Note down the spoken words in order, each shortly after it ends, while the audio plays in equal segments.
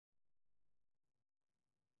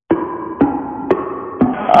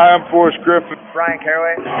I'm Forrest Griffin. Brian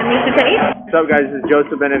Caraway. And Lisa Tate. What's up, guys? This is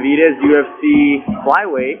Joseph Benavidez, UFC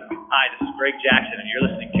flyweight. Hi, this is Greg Jackson, and you're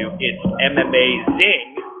listening to It's MMA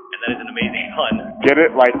Zing, and that is an amazing pun. Get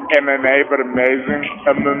it? Like MMA, but amazing?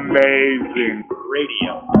 Amazing.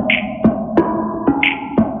 Radio.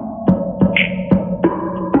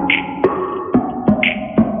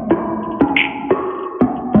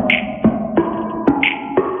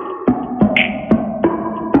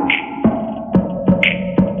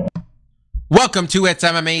 Welcome to It's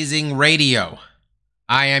Amazing Radio.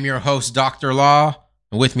 I am your host, Dr. Law,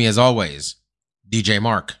 and with me as always, DJ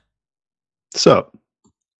Mark. What's up?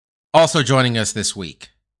 Also joining us this week,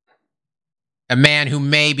 a man who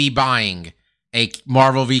may be buying a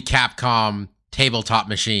Marvel v. Capcom tabletop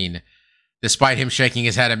machine, despite him shaking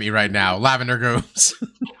his head at me right now, Lavender Grooms.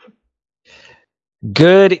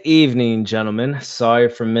 Good evening, gentlemen. Sorry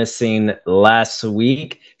for missing last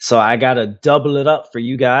week. So I got to double it up for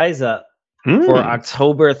you guys. For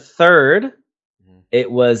October 3rd, it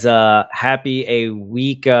was happy a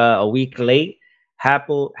week late.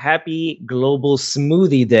 Happy Global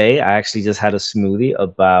Smoothie Day. I actually just had a smoothie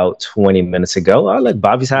about 20 minutes ago. Oh, look,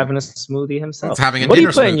 Bobby's having a smoothie himself. What do you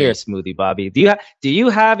put in your smoothie, Bobby? Do you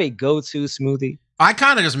have a go-to smoothie? I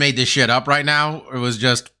kind of just made this shit up right now. It was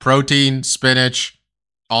just protein, spinach,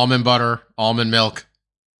 almond butter, almond milk,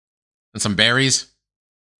 and some berries.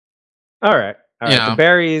 All right. The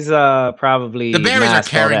berries probably. The berries are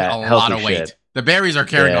carrying a lot of weight. Shit. The berries are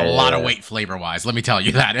carrying a lot of weight flavor-wise. Let me tell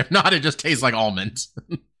you that. If not, it just tastes like almonds.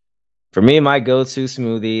 For me, my go-to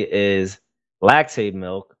smoothie is lactate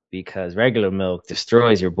milk because regular milk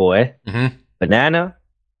destroys your boy. Mm-hmm. Banana,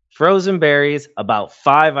 frozen berries, about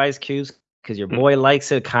 5 ice cubes because your boy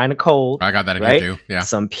likes it kind of cold. I got that in right? here too. Yeah.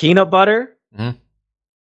 Some peanut butter. Mm-hmm.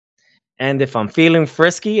 And if I'm feeling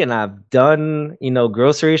frisky and I've done,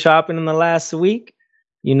 grocery shopping in the last week,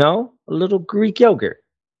 a little Greek yogurt.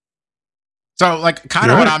 So, like,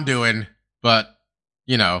 kind of what I'm doing, but,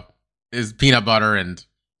 is peanut butter and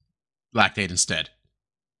lactate instead.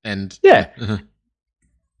 And yeah.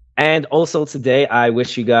 And also today, I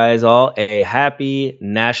wish you guys all a happy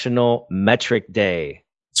National Metric Day.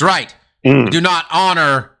 That's right. We do not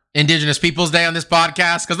honor Indigenous Peoples Day on this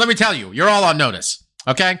podcast, because let me tell you, you're all on notice.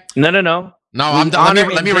 Okay. No. No, I'm done.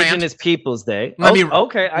 Let me rant. Indigenous Peoples Day.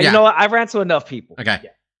 Okay. Yeah. You know what? I ran to enough people. Okay. Yeah.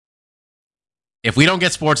 If we don't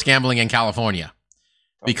get sports gambling in California,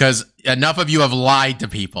 because enough of you have lied to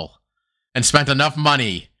people and spent enough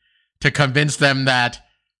money to convince them that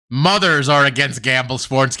mothers are against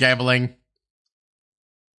sports gambling.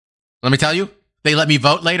 Let me tell you, they let me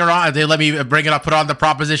vote later on. They let me bring it up, put on the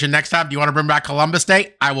proposition next time. Do you want to bring back Columbus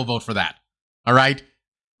Day? I will vote for that. All right.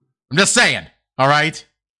 I'm just saying. All right,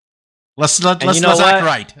 let's act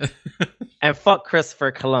right. And fuck Christopher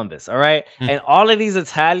Columbus, all right? And all of these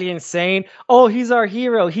Italians saying, "Oh, he's our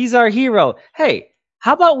hero. He's our hero." Hey,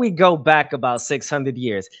 how about we go back about 600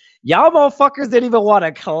 years? Y'all motherfuckers didn't even want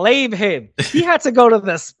to claim him. He had to go to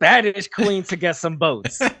the Spanish Queen to get some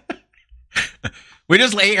boats. We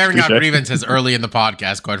just airing out grievances early in the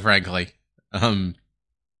podcast, quite frankly. So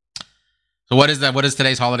what is that? What is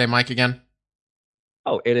today's holiday, Mike, again?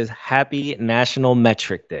 Oh, it is Happy National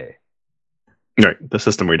Metric Day. Right, the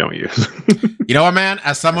system we don't use. You know what, man?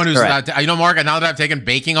 As someone who's, Mark, now that I've taken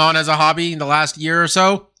baking on as a hobby in the last year or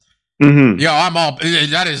so, I'm all,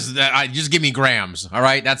 just give me grams, all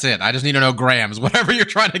right? That's it. I just need to know grams. Whatever you're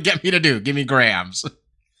trying to get me to do, give me grams.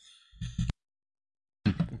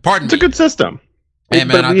 Pardon me. It's a good system. Hey,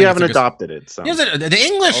 man, but we haven't adopted it. So. The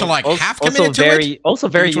English are like half committed to it. Also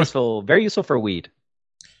very useful for weed.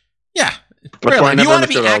 Yeah. Really, if you want to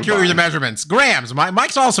be accurate with the measurements, grams.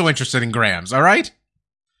 Mike's also interested in grams. All right.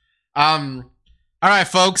 All right,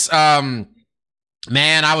 folks. Man,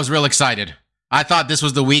 I was real excited. I thought this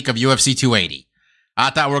was the week of UFC 280. I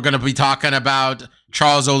thought we were going to be talking about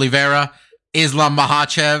Charles Oliveira, Islam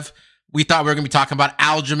Makhachev. We thought we were going to be talking about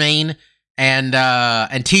Aljamain and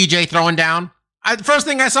TJ throwing down. The first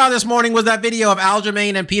thing I saw this morning was that video of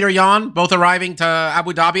Aljamain and Peter Yan both arriving to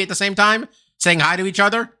Abu Dhabi at the same time, saying hi to each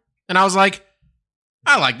other. And I was like,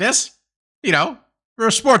 I like this, we're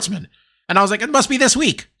a sportsman. And I was like, it must be this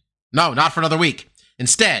week. No, not for another week.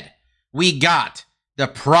 Instead, we got the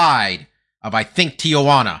pride of, I think,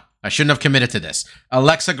 Tijuana. I shouldn't have committed to this.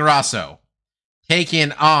 Alexa Grasso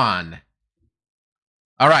taking on.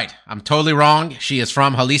 All right, I'm totally wrong. She is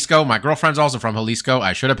from Jalisco. My girlfriend's also from Jalisco.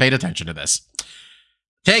 I should have paid attention to this.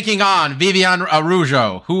 Taking on Viviane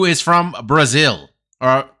Araújo, who is from Brazil.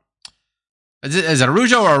 Or is it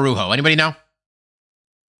Araújo or Araujo? Anybody know?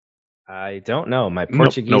 I don't know. My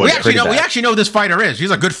Portuguese. No, we actually know who this fighter is.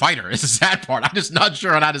 She's a good fighter. It's the sad part. I'm just not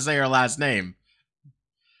sure on how to say her last name.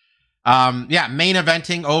 Yeah, main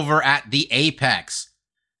eventing over at the Apex.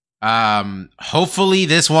 Hopefully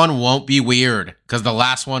this one won't be weird because the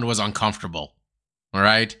last one was uncomfortable. All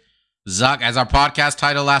right. Zuck, as our podcast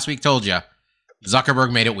title last week told you,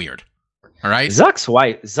 Zuckerberg made it weird. All right. Zuck's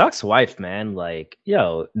wife, man, like,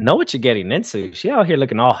 know what you're getting into. She out here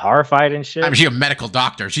looking all horrified and shit. I mean, she's a medical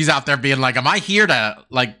doctor. She's out there being like, am I here to,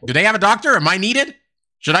 like, do they have a doctor? Am I needed?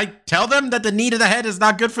 Should I tell them that the knee to the head is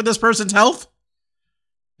not good for this person's health?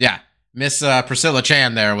 Yeah. Miss Priscilla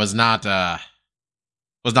Chan there was not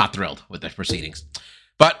thrilled with the proceedings.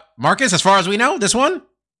 But Marcus, as far as we know, this one,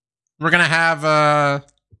 we're going to have,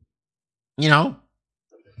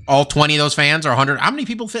 all 20 of those fans or 100. How many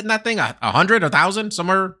people fit in that thing? 100, 1,000,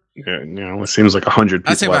 somewhere? Yeah, it seems like 100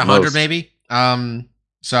 people. I'd say about 100 maybe.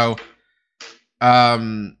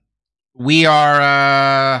 We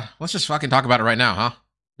are, let's just fucking talk about it right now, huh?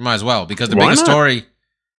 Might as well, because the biggest story,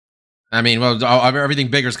 I mean, well, everything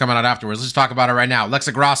bigger is coming out afterwards. Let's just talk about it right now.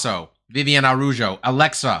 Alexa Grasso, Viviane Araújo,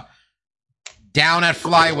 Alexa, down at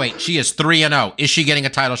flyweight. She is 3-0. Is she getting a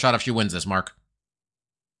title shot if she wins this, Mark?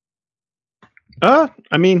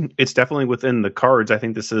 I mean, it's definitely within the cards. I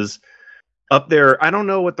think this is up there. I don't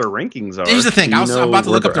know what their rankings are. Here's the thing. I'm about to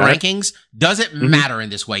look up the rankings. Does it matter in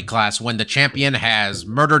this weight class when the champion has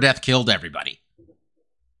murder, death, killed everybody?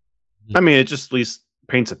 I mean, it just at least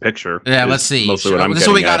paints a picture. Yeah, let's see. This is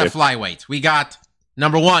what we got at flyweight. We got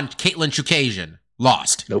number 1, Caitlin Chukasian,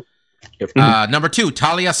 lost. Nope. Number 2,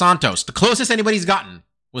 Talia Santos. The closest anybody's gotten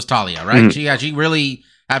was Talia, right? She really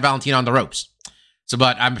had Valentina on the ropes. So,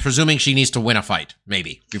 but I'm presuming she needs to win a fight,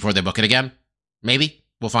 maybe, before they book it again. Maybe.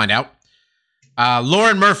 We'll find out.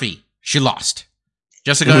 Lauren Murphy, she lost.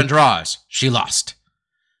 Jessica Andrade, she lost.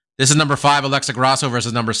 This is number 5, Alexa Grasso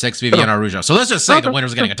versus number 6, Viviane Araújo. So let's just say the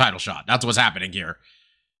winner's getting a title shot. That's what's happening here.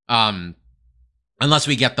 Unless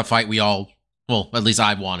we get the fight we all, well, at least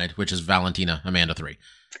I wanted, which is Valentina Amanda 3.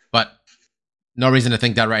 But no reason to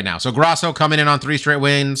think that right now. So Grasso coming in on 3 straight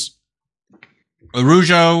wins.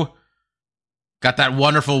 Araújo got that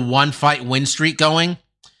wonderful 1-fight win streak going,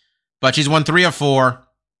 but she's won 3 of 4,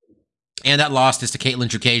 and that loss is to Caitlin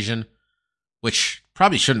Chukasian, which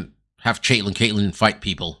probably shouldn't have Caitlin fight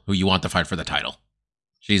people who you want to fight for the title.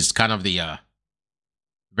 She's kind of the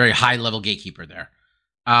very high-level gatekeeper there.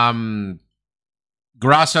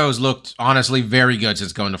 Grasso's looked, honestly, very good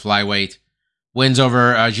since going to flyweight. Wins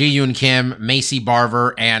over Ji Yoon Kim, Macy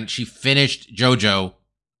Barber, and she finished JoJo,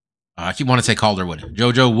 I keep wanting to say Calderwood,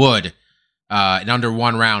 JoJo Wood, in under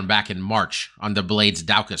 1 round back in March on the Blades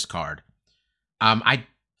Daukus card.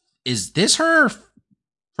 Is this her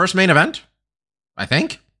first main event? I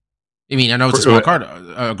think. I mean, I know it's a small card.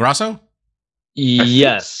 Grasso?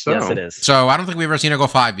 Yes, yes, it is. So I don't think we've ever seen her go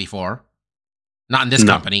 5 before. Not in this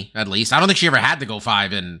company, at least. I don't think she ever had to go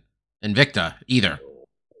 5 in Invicta either.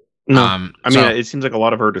 No, I mean, it seems like a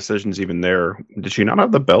lot of her decisions even there. Did she not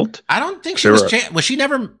have the belt? I don't think she was. Was she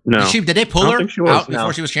never? No. Did they pull her out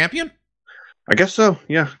before she was champion? I guess so,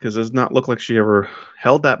 yeah, because it does not look like she ever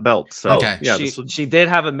held that belt. So, okay. Yeah, she did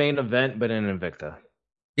have a main event, but in Invicta.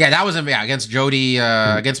 Yeah, that was against Jody,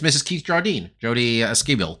 against Mrs. Keith Jardine, Jody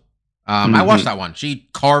Esquivel. I watched that one. She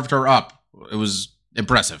carved her up. It was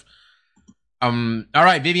impressive. All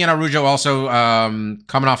right, Viviane Araújo also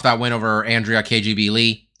coming off that win over Andrea KGB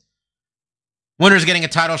Lee. Winner's getting a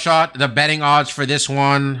title shot. The betting odds for this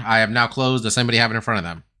one, I have now closed. Does somebody have it in front of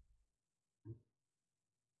them?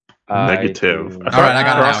 Negative. All right, I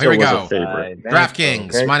got it now. Here we go.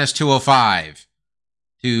 DraftKings minus 205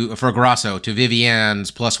 for Grasso to Viviane's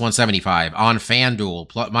plus 175 on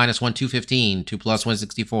FanDuel minus 215 to plus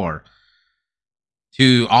 164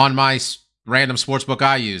 to on my random sportsbook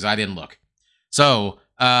I use. I didn't look. So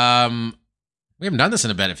we haven't done this in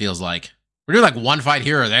a bit. It feels like we're doing like one fight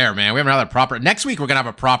here or there, man. We haven't had a proper. Next week we're gonna have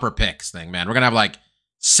a proper picks thing, man. We're gonna have like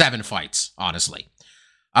 7 fights, honestly.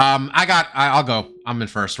 I'll go. I'm in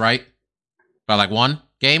first, right? By like 1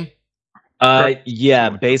 game? Yeah,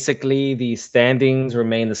 basically the standings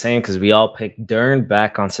remain the same because we all picked Dern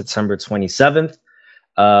back on September 27th.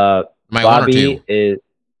 Bobby is.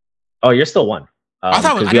 Oh, you're still 1. I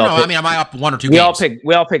thought. I didn't know. I mean, am I up 1 or 2 games?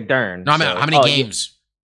 We all picked Dern. No, I mean, how many games?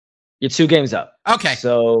 You're 2 games up. Okay.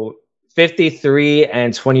 So 53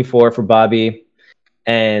 and 24 for Bobby.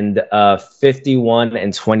 And 51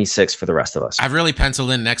 and 26 for the rest of us. I've really penciled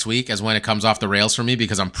in next week as when it comes off the rails for me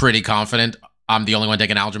because I'm pretty confident I'm the only one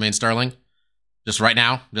taking Aljamain Sterling. Just right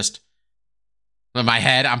now, just in my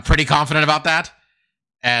head, I'm pretty confident about that.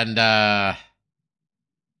 And I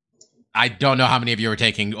don't know how many of you are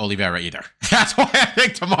taking Oliveira either. That's why I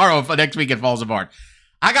think tomorrow, next week, it falls apart.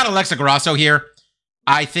 I got Alexa Grasso here.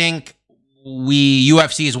 I think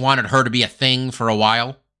UFC has wanted her to be a thing for a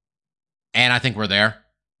while. and I think we're there.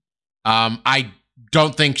 I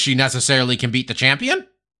don't think she necessarily can beat the champion,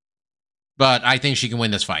 but I think she can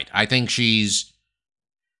win this fight. I think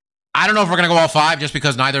I don't know if we're going to go all 5 just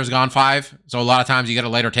because neither has gone 5. So a lot of times you get to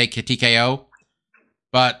let her take TKO.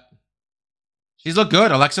 But she's looked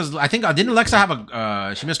good. Alexa's, I think, didn't Alexa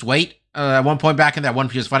have she missed weight at one point back in that one?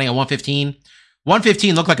 She was fighting at 115.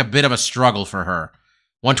 115 looked like a bit of a struggle for her.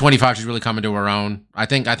 125, she's really coming to her own. I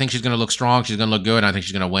think she's going to look strong. She's going to look good. I think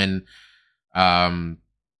she's going to win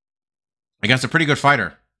against a pretty good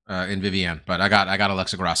fighter in Viviane. But I got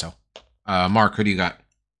Alexa Grasso. Mark, who do you got?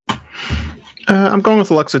 I'm going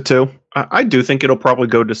with Alexa too. I do think it'll probably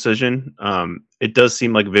go decision. It does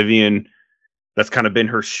seem like Viviane, that's kind of been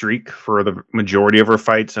her streak for the majority of her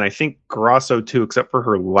fights. And I think Grasso too, except for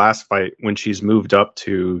her last fight when she's moved up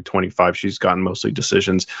to 25, she's gotten mostly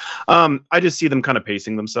decisions. I just see them kind of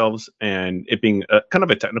pacing themselves and it being kind of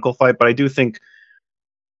a technical fight. But I do think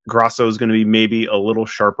Grasso is going to be maybe a little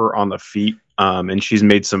sharper on the feet. And she's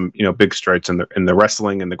made some, big strides in the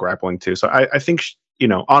wrestling and the grappling too. So I think,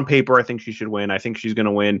 on paper, I think she should win. I think she's going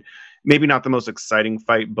to win. Maybe not the most exciting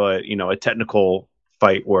fight, but, a technical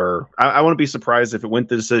fight where I wouldn't be surprised if it went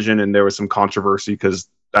the decision and there was some controversy because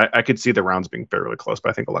I could see the rounds being fairly close, but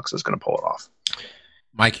I think Alexa's going to pull it off.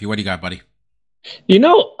 Mike, what do you got, buddy?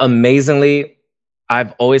 Amazingly,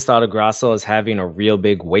 I've always thought of Grasso as having a real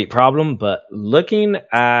big weight problem, but looking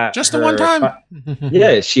at just the one time,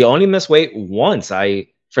 yeah, she only missed weight once. I,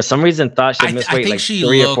 for some reason, thought she missed weight like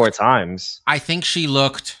 3 or 4 times. I think she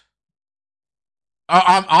looked.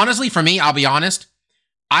 Honestly, for me, I'll be honest.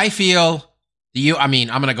 I feel I'm going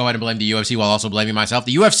to go ahead and blame the UFC while also blaming myself.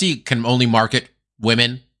 The UFC can only market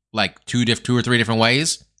women like 2 or 3 different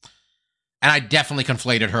ways, and I definitely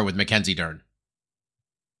conflated her with Mackenzie Dern.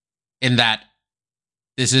 In that,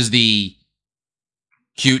 this is the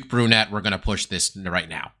cute brunette. We're going to push this right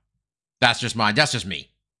now. That's just me.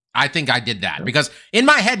 I think I did that because in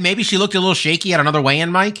my head, maybe she looked a little shaky at another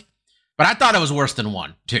weigh-in, Mike, but I thought it was worse than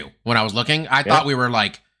 1, too. When I was looking, I thought we were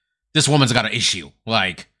like, this woman's got an issue.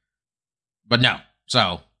 But no.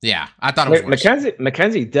 So, yeah, I thought it was worse.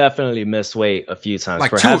 Mackenzie definitely missed weight a few times.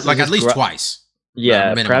 Like at least twice.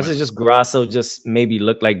 Yeah, perhaps it's just Grasso just maybe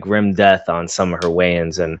looked like grim death on some of her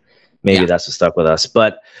weigh-ins, and maybe that's what stuck with us.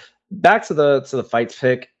 But back to the fights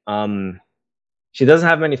pick. She doesn't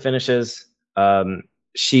have many finishes.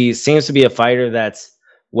 She seems to be a fighter that's,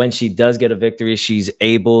 when she does get a victory, she's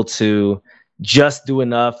able to just do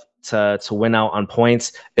enough to win out on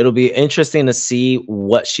points. It'll be interesting to see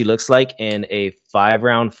what she looks like in a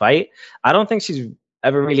 5-round fight. I don't think she's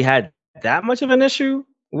ever really had that much of an issue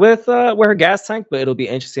with her gas tank, but it'll be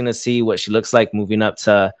interesting to see what she looks like moving up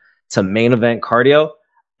to main event cardio.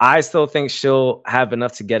 I still think she'll have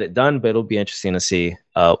enough to get it done, but it'll be interesting to see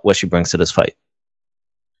what she brings to this fight.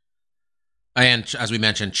 And as we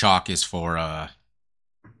mentioned, chalk is for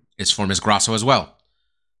Ms. Grasso as well.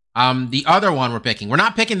 The other one we're picking, we're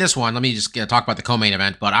not picking this one. Let me just talk about the co-main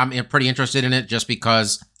event, but I'm pretty interested in it just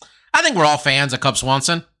because I think we're all fans of Cub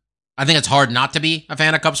Swanson. I think it's hard not to be a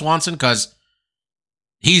fan of Cub Swanson because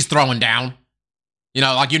he's throwing down.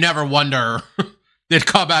 You never wonder, did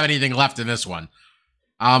Cub have anything left in this one?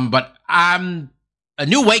 But I'm a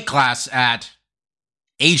new weight class at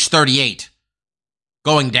age 38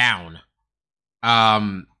 going down.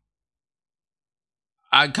 I'm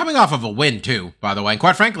coming off of a win too, by the way. And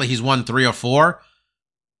quite frankly, he's won 3 or 4.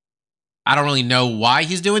 I don't really know why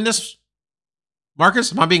he's doing this,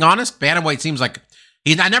 Marcus. If I'm being honest, bantamweight seems like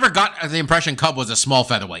I never got the impression Cub was a small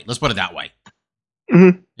featherweight. Let's put it that way.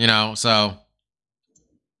 Mm-hmm. So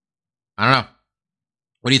I don't know.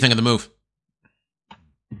 What do you think of the move?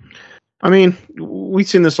 I mean, we've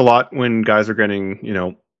seen this a lot when guys are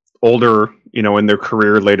getting, older, in their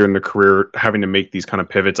career, later in their career, having to make these kind of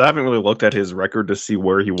pivots. I haven't really looked at his record to see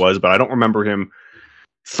where he was, but I don't remember him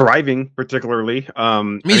thriving particularly. He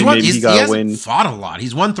hasn't fought a lot.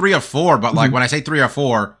 He's won 3 or 4, but when I say 3 or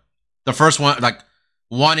 4, the first one,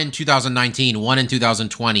 1 in 2019, 1 in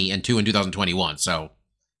 2020, and 2 in 2021. So,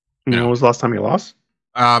 when was the last time he lost?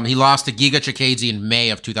 He lost to Giga Chikadze in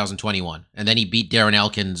May of 2021, and then he beat Darren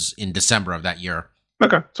Elkins in December of that year.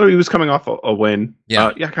 Okay, so he was coming off a win. Yeah,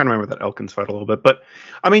 I kind of remember that Elkins fight a little bit, but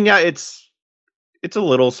I mean, yeah, it's a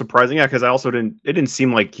little surprising, because I also didn't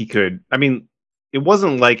seem like he could. I mean, it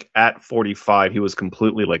wasn't like at 45 he was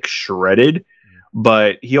completely shredded,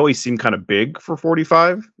 but he always seemed kind of big for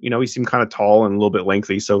 45. He seemed kind of tall and a little bit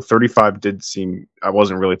lengthy. So 35 did seem, I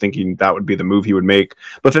wasn't really thinking that would be the move he would make,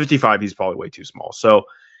 but 55 he's probably way too small. So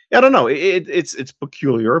I don't know. It's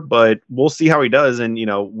peculiar, but we'll see how he does. And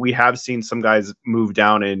we have seen some guys move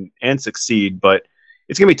down and succeed, but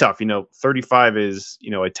it's going to be tough. 35 is,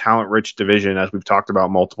 a talent-rich division, as we've talked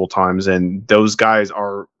about multiple times, and those guys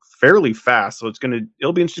are fairly fast. So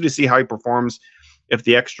it'll be interesting to see how he performs, if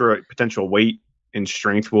the extra potential weight and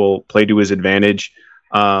strength will play to his advantage.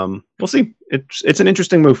 We'll see. It's an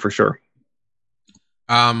interesting move for sure.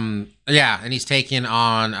 Yeah, and he's taking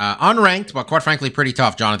on unranked, but quite frankly, pretty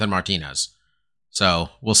tough Jonathan Martinez. So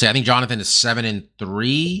we'll see. I think Jonathan is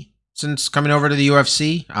 7-3 since coming over to the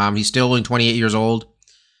UFC. He's still only 28 years old,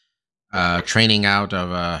 training out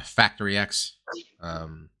of Factory X. But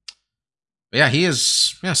yeah, he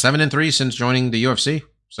is 7-3 since joining the UFC.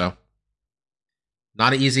 So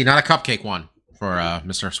not a cupcake one for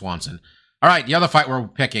Mr. Swanson. All right, the other fight we're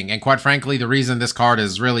picking, and quite frankly, the reason this card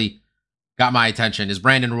has really got my attention, is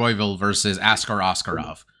Brandon Royval versus Askar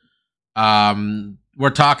Askarov. We're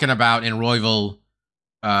talking about in Royval.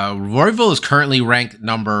 Royval is currently ranked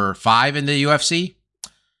number 5 in the UFC.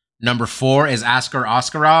 Number 4 is Askar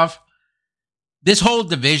Askarov. This whole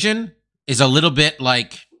division is a little bit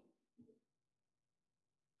like,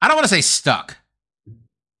 I don't want to say stuck,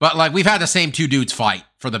 but like we've had the same two dudes fight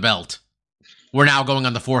for the belt. We're now going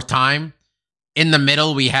on the 4th time. In the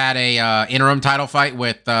middle, we had a interim title fight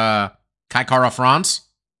with Kai Kara-France,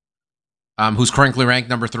 who's currently ranked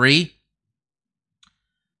number 3.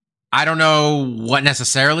 I don't know what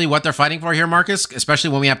they're fighting for here, Marcus,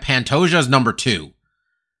 especially when we have Pantoja as number 2.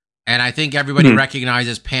 And I think everybody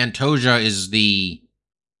recognizes Pantoja is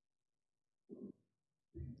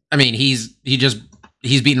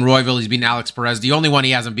he's beaten Royval, he's beaten Alex Perez. The only one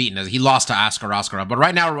he hasn't beaten is he lost to Askar Askarov. But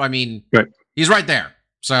right now, he's right there.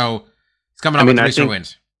 So he's coming up with 3 straight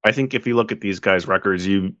wins. I think if you look at these guys' records,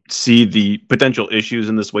 you see the potential issues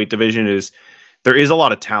in this weight division is there is a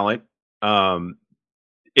lot of talent.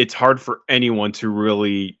 It's hard for anyone to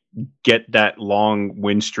really get that long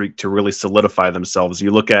win streak to really solidify themselves.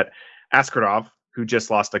 You look at Askarov, who just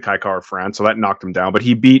lost to Kai Kara-France, so that knocked him down, but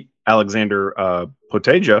he beat Alexander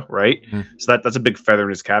Poteja, right? Mm-hmm. So that's a big feather in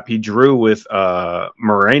his cap. He drew with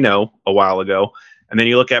Moreno a while ago, and then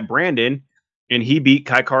you look at Brandon, and he beat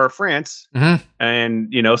Kai Kara-France. Mm-hmm.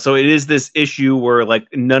 And, so it is this issue where like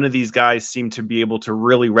none of these guys seem to be able to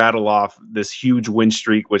really rattle off this huge win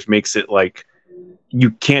streak, which makes it like you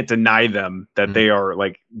can't deny them that they are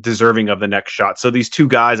like deserving of the next shot. So these two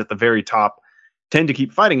guys at the very top tend to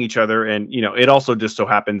keep fighting each other. And, it also just so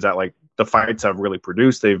happens that like the fights have really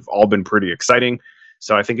produced. They've all been pretty exciting.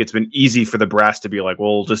 So I think it's been easy for the brass to be like,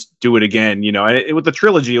 well, we'll just do it again. And with the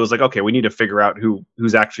trilogy, it was like, okay, we need to figure out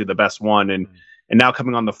who's actually the best one. And now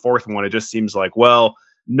coming on the 4th one, it just seems like, well,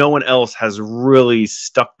 no one else has really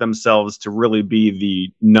stuck themselves to really be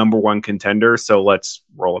the number 1 contender. So let's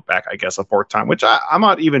roll it back, I guess, a 4th time, which I'm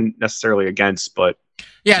not even necessarily against, but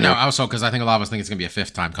yeah, no, also because I think a lot of us think it's going to be a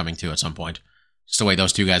 5th time coming too at some point. Just the way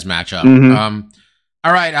those two guys match up. Mm-hmm.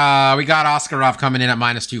 All right, we got Askarov coming in at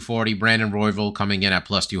 -240, Brandon Royval coming in at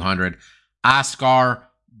 +200. Askar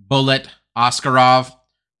Bullet Askarov,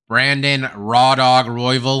 Brandon Raw Dog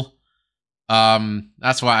Royval.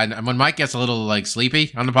 That's why when Mike gets a little like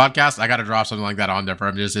sleepy on the podcast, I got to drop something like that on there for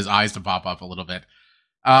him, just his eyes to pop up a little bit.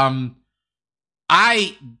 I'm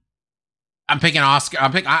picking Oscar.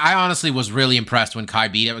 I honestly was really impressed when Kai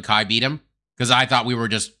beat him because I thought we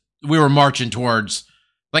were marching towards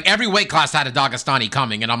like every weight class had a Dagestani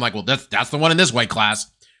coming, and I'm like, well, that's the one in this weight class.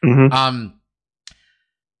 Mm-hmm.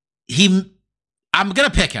 I'm gonna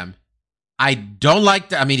pick him. I don't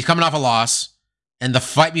like he's coming off a loss. And the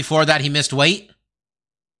fight before that, he missed weight.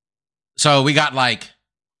 So we got like,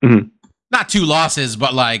 not 2 losses,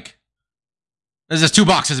 but like, there's just 2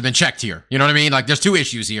 boxes have been checked here. You know what I mean? Like, there's 2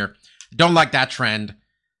 issues here. Don't like that trend.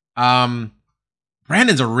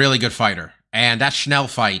 Brandon's a really good fighter. And that Schnell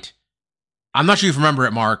fight, I'm not sure if you remember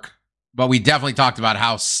it, Mark, but we definitely talked about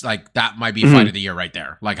how, like, that might be fight of the year right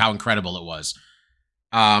there. Like, how incredible it was.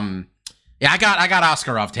 Yeah, I got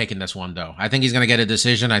Askarov taking this one though. I think he's gonna get a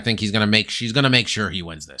decision. I think she's gonna make sure he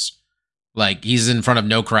wins this. Like he's in front of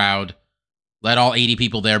no crowd. Let all 80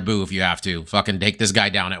 people there boo if you have to. Fucking take this guy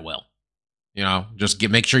down at will. Just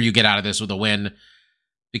make sure you get out of this with a win.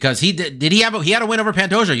 Because he had a win over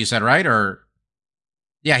Pantoja, you said, right? Or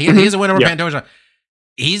yeah, he has a win over Pantoja.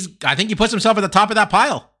 I think he puts himself at the top of that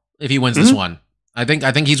pile if he wins this one. I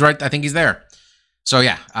think he's right. I think he's there. So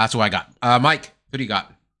yeah, that's what I got. Mike, who do you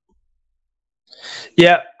got?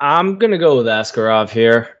 Yeah, I'm going to go with Askarov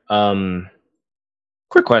here.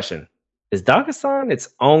 Quick question. Is Dagestan its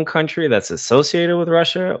own country that's associated with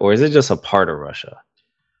Russia, or is it just a part of Russia?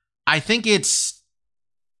 I think it's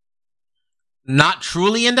not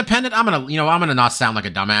truly independent. I'm going to not sound like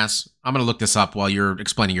a dumbass. I'm going to look this up while you're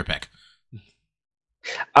explaining your pick.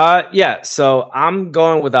 Yeah. So I'm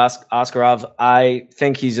going with Askarov. I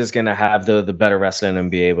think he's just gonna have the better wrestling and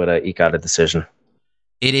be able to eke out a decision.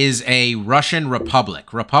 It is a Russian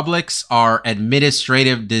republic. Republics are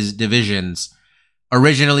administrative divisions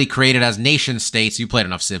originally created as nation states. You played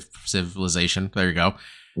enough Civilization. There you go.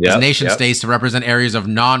 As nation states to represent areas of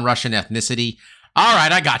non-Russian ethnicity. All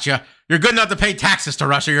right, I got you. You're good enough to pay taxes to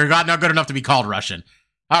Russia. You're not good enough to be called Russian.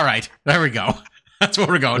 All right, there we go. That's what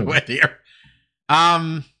we're going with here.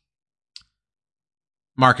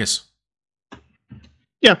 Marcus.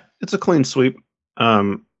 Yeah, it's a clean sweep.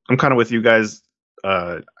 I'm kind of with you guys.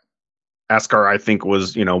 Askar, I think,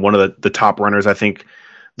 was one of the top runners. I think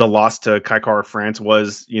the loss to Kai Kara-France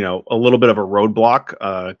was a little bit of a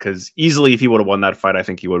roadblock because easily if he would have won that fight, I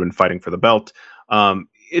think he would have been fighting for the belt.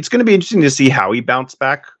 It's going to be interesting to see how he bounced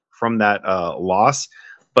back from that loss.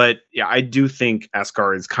 But yeah, I do think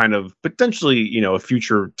Askar is kind of potentially a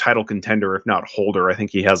future title contender, if not holder. I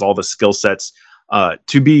think he has all the skill sets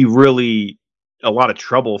to be really a lot of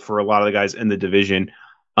trouble for a lot of the guys in the division.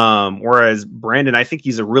 Whereas Brandon, I think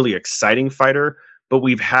he's a really exciting fighter, but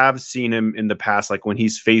we've seen him in the past, like when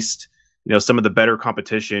he's faced, some of the better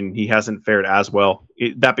competition, he hasn't fared as well.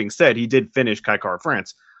 That being said, he did finish Kai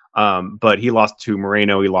Kara-France, but he lost to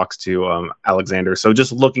Moreno, he lost to Alexander. So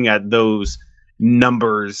just looking at those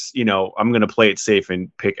numbers, I'm going to play it safe and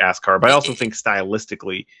pick Askar, but I also think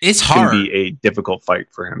stylistically it's hard. Can be a difficult fight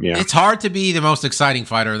for him. Yeah, it's hard to be the most exciting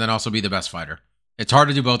fighter and then also be the best fighter. It's hard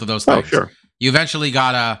to do both of those things. Oh, sure. You eventually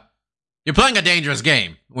you're playing a dangerous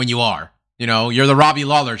game when you are. You're the Robbie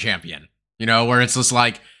Lawler champion, where it's just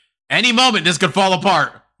like any moment this could fall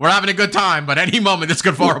apart. We're having a good time, but any moment this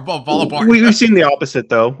could fall apart. We've seen the opposite,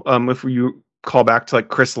 though. If you call back to like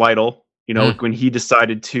Chris Lytle, when he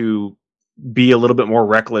decided to be a little bit more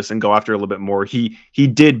reckless and go after a little bit more, he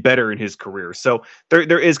did better in his career. So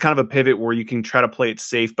there is kind of a pivot where you can try to play it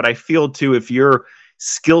safe. But I feel, too, if your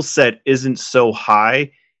skill set isn't so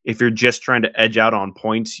high, if you're just trying to edge out on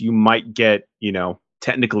points, you might get,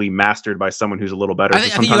 technically mastered by someone who's a little better. I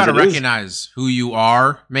think you got to recognize who you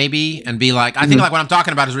are, maybe, and be like, I think like what I'm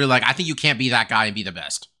talking about is really like, I think you can't be that guy and be the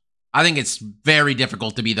best. I think it's very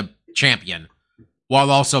difficult to be the champion while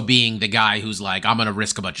also being the guy who's like, I'm going to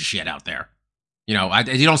risk a bunch of shit out there. You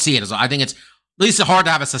don't see it as, I think it's at least hard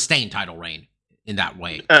to have a sustained title reign in that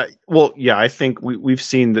way. Well, yeah, I think we've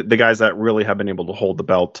seen the guys that really have been able to hold the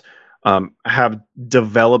belt have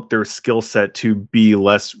developed their skill set to be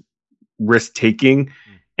less risk taking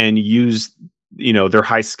and use their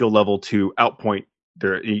high skill level to outpoint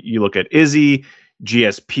their. You look at Izzy,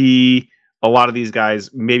 GSP, a lot of these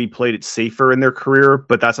guys maybe played it safer in their career,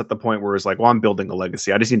 but that's at the point where it's like, well, I'm building a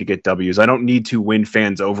legacy. I just need to get W's. I don't need to win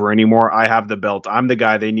fans over anymore. I have the belt. I'm the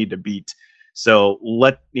guy they need to beat. So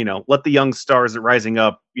let the young stars rising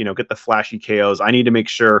up, get the flashy KOs. I need to make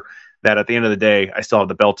sure that at the end of the day, I still have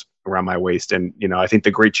the belt around my waist. And, I think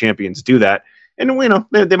the great champions do that. And,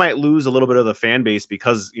 they might lose a little bit of the fan base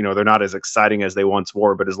because, they're not as exciting as they once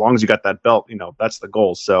were. But as long as you got that belt, that's the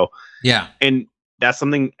goal. So, yeah. And that's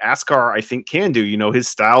something Askar, I think, can do. His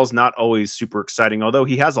style's not always super exciting, although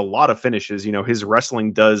he has a lot of finishes. His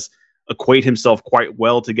wrestling does equate himself quite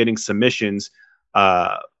well to getting submissions.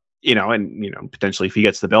 And potentially if he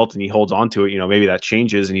gets the belt and he holds on to it, maybe that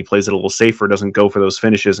changes and he plays it a little safer, doesn't go for those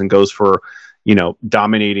finishes and goes for,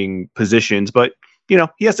 dominating positions. But,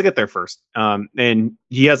 he has to get there first. And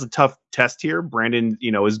he has a tough test here. Brandon,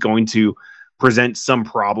 is going to present some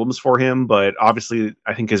problems for him, but obviously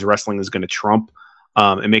I think his wrestling is going to trump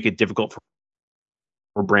and make it difficult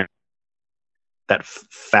for Brandon. That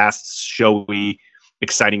fast, showy,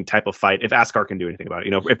 exciting type of fight. If Askar can do anything about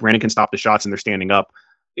it, if Brandon can stop the shots and they're standing up,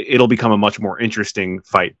 it'll become a much more interesting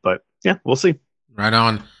fight. But yeah, we'll see. Right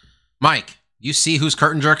on. Mike, you see who's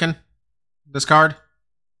curtain jerking this card?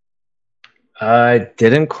 I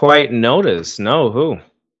didn't quite notice. No, who?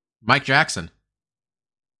 Mike Jackson.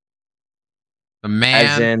 The man.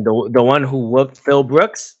 As in the one who whooped Phil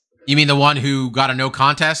Brooks? You mean the one who got a no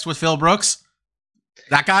contest with Phil Brooks?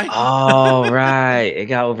 That guy? Oh, right. It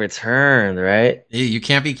got overturned, right? You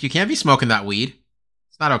can't be smoking that weed.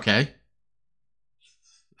 It's not okay.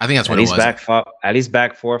 I think that's what it was. At least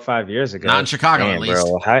back 4 or 5 years ago. Not in Chicago, at least.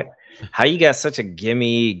 Bro, how you got such a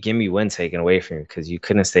gimme win taken away from you because you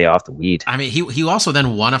couldn't stay off the weed? I mean, he also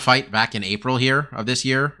then won a fight back in April here of this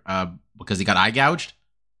year because he got eye gouged.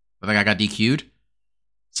 I think I got DQ'd.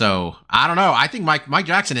 So I don't know. I think Mike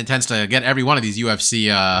Jackson intends to get every one of these UFC.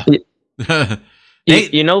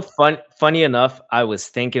 Funny enough, I was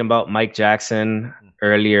thinking about Mike Jackson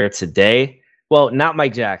earlier today. Well, not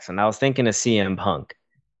Mike Jackson. I was thinking of CM Punk.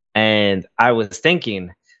 And I was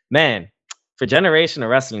thinking, man, for generation of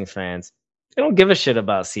wrestling fans, They don't give a shit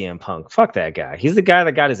about CM Punk. Fuck that guy. He's the guy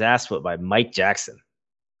that got his ass whipped by Mike Jackson.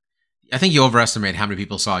 I think you overestimate how many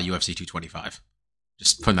people saw UFC 225.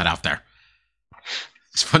 Just putting that out there.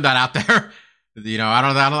 Just putting that out there. You know, I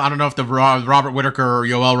don't know if the Robert Whittaker or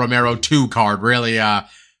Yoel Romero 2 card really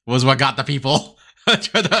was what got the people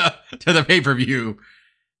to the pay-per-view.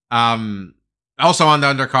 Also on the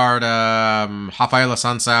undercard, Rafael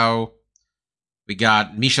Assunção. We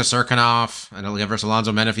got Misha Serkinov and versus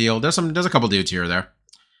Alonzo Menefield. There's a couple dudes here or there.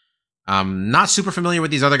 Not super familiar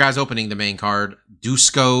with these other guys opening the main card.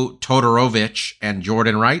 Dusko Todorovic and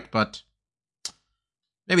Jordan Wright, but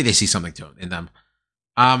maybe they see something in them.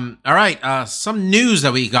 All right, some news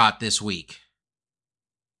that we got this week.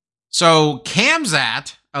 So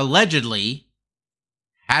Khamzat allegedly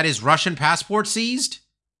had his Russian passport seized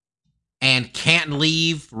and can't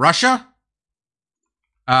leave Russia.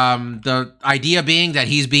 The idea being that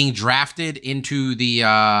he's being drafted into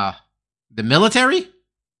the military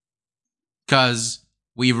because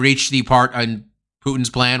we've reached the part in Putin's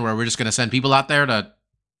plan where we're just going to send people out there to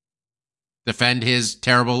defend his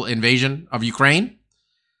terrible invasion of Ukraine.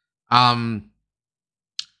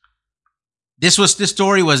 This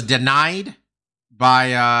story was denied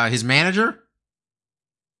by his manager.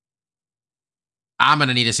 I'm going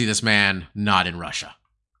to need to see this man not in Russia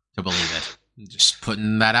to believe it. Just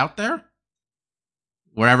putting that out there.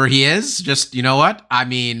 Wherever he is, just, you know what? I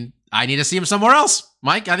mean, I need to see him somewhere else.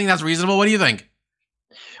 Mike, I think that's reasonable. What do you think?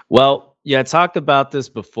 Well, yeah, I talked about this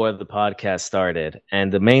before the podcast started.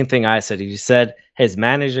 And the main thing I said, you said his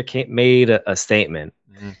manager made a statement.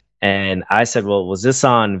 Mm-hmm. And I said, well, was this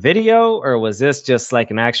on video or was this just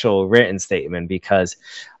like an actual written statement? Because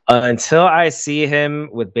until I see him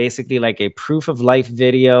with basically like a proof of life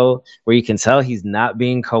video where you can tell he's not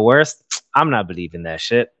being coerced, I'm not believing that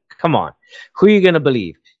shit. Come on. Who are you going to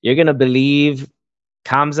believe? You're going to believe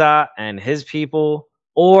Khamzat and his people,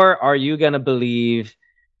 or are you going to believe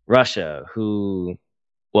Russia, who,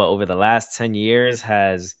 well, over the last 10 years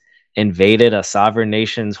has invaded a sovereign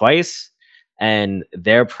nation twice, and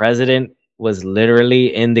their president was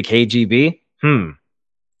literally in the KGB?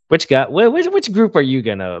 Which guy? Which group are you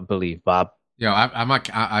gonna believe, Bob? Yo,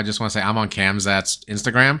 I just want to say I'm on Khamzat's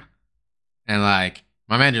Instagram, and like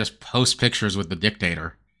my man just posts pictures with the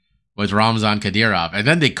dictator, with Ramzan Kadyrov, and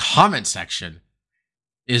then the comment section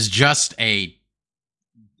is just a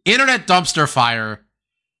internet dumpster fire,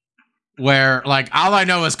 where like all I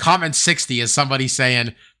know is comment 60 is somebody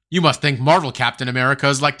saying, "You must think Marvel Captain America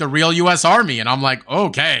is like the real U.S. Army," and I'm like,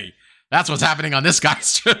 okay, that's what's happening on this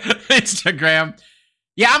guy's Instagram.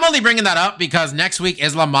 Yeah, I'm only bringing that up because next week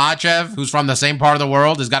Islam Makhachev, who's from the same part of the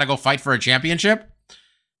world, has got to go fight for a championship.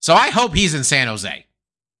 So I hope he's in San Jose.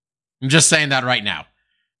 I'm just saying that right now.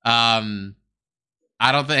 I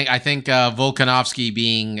think Volkanovski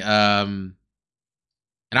being, and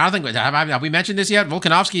I don't think, have we mentioned this yet?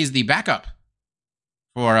 Volkanovski is the backup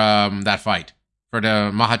for that fight, for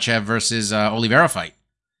the Makhachev versus Oliveira fight.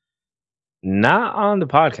 Not on the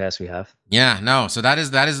podcast we have. Yeah, no. So that is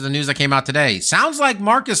the news that came out today. Sounds like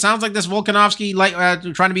this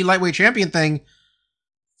Volkanovski trying to be lightweight champion thing.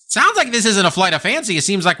 Sounds like this isn't a flight of fancy. It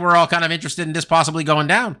seems like we're all kind of interested in this possibly going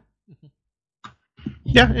down.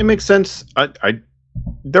 Yeah, it makes sense.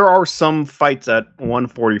 There are some fights at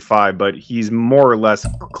 145, but he's more or less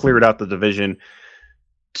cleared out the division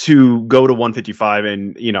to go to 155.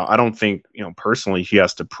 And, I don't think, personally he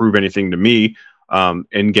has to prove anything to me.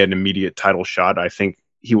 And get an immediate title shot. I think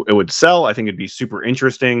it would sell. I think it'd be super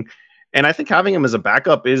interesting. And I think having him as a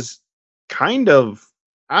backup is kind of,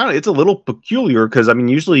 it's a little peculiar because,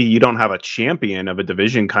 usually you don't have a champion of a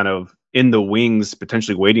division kind of in the wings,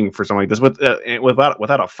 potentially waiting for something like this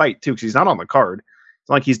without a fight too, because he's not on the card. It's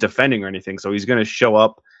not like he's defending or anything. So he's going to show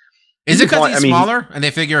up. Is it because he's smaller and they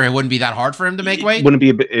figure it wouldn't be that hard for him to make weight? Wouldn't be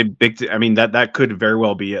a big. That could very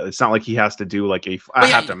well be it. It's not like he has to do like I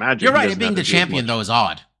have to imagine. You're right. It being the champion though is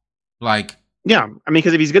odd. Like, yeah,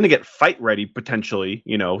 because if he's going to get fight ready potentially,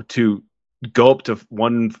 to go up to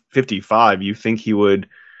 155, you think he would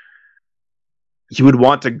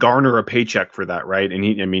want to garner a paycheck for that, right?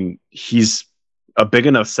 And he's a big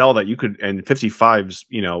enough sell that you could, and 55's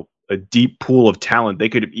a deep pool of talent. They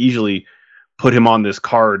could easily put him on this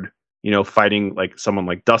card. Fighting like someone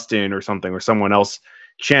like Dustin or something, or someone else,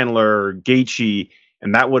 Chandler, Gaethje,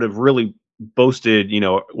 and that would have really boasted,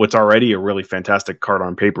 what's already a really fantastic card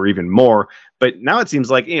on paper even more. But now it seems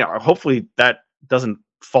like, hopefully that doesn't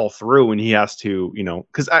fall through and he has to,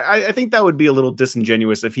 because I think that would be a little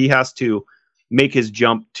disingenuous if he has to make his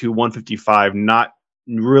jump to 155, not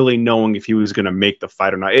really knowing if he was going to make the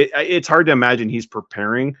fight or not. It's hard to imagine he's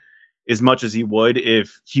preparing as much as he would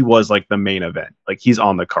if he was like the main event. Like he's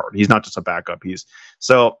on the card. He's not just a backup. He's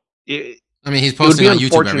he's posting on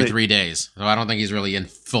YouTube every 3 days, so I don't think he's really in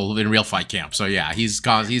real fight camp. So yeah, he's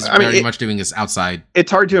very much doing this outside.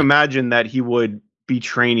 It's hard to imagine that he would be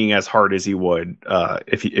training as hard as he would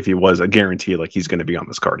if he was a guarantee like he's going to be on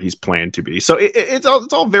this card. He's planned to be. So it's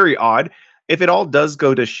all very odd. If it all does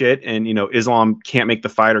go to shit and Islam can't make the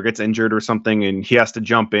fight or gets injured or something and he has to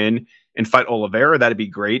jump in and fight Oliveira, that'd be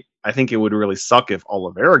great. I think it would really suck if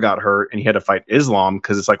Oliveira got hurt and he had to fight Islam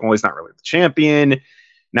because it's like, well, he's not really the champion.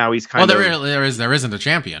 Now he's kind of... there isn't a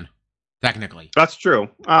champion, technically. That's true.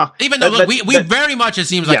 Even though we very much, it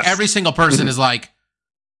seems like every single person is like,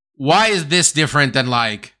 why is this different than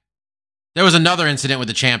like... There was another incident with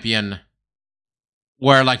the champion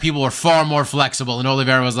where like people were far more flexible and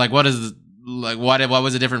Oliveira was like, what was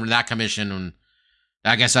the difference with that commission? And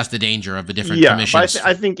I guess that's the danger of the different commissions. But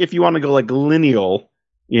I think if you want to go like lineal,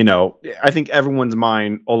 I think everyone's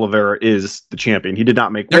mind, Oliveira is the champion. He did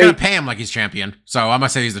not make weight. They're going to pay him like he's champion. So I'm going to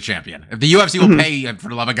say he's the champion. If the UFC will pay him, for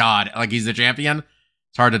the love of God, like he's the champion,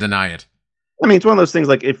 it's hard to deny it. I mean, it's one of those things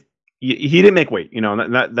like if he didn't make weight,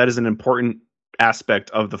 that is an important aspect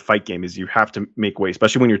of the fight game is you have to make weight,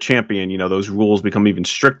 especially when you're champion. Those rules become even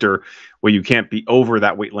stricter where you can't be over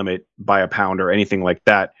that weight limit by a pound or anything like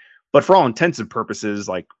that. But for all intents and purposes,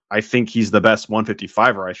 like I think he's the best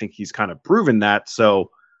 155er. I think he's kind of proven that. So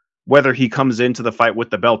whether he comes into the fight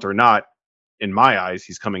with the belt or not, in my eyes,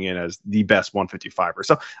 he's coming in as the best 155er.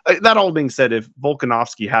 So that all being said, if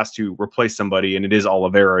Volkanovski has to replace somebody and it is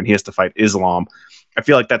Oliveira and he has to fight Islam, I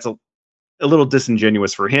feel like that's a little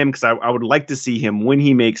disingenuous for him because I would like to see him when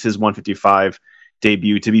he makes his 155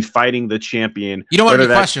 debut to be fighting the champion. You don't want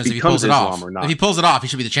any questions if he pulls it off. If he pulls it off, he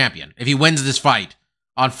should be the champion. If he wins this fight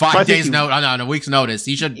on 5 days' notice, on a week's notice,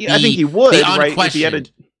 he should be. I think he would, right? If he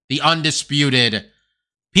had the undisputed.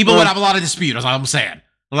 People would have a lot of dispute, that's all I'm saying.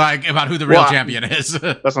 Like, about who the real champion is.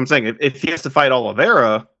 That's what I'm saying. If he has to fight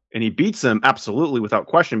Oliveira and he beats him, absolutely, without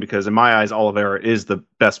question, because in my eyes, Oliveira is the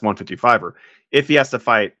best 155er. If he has to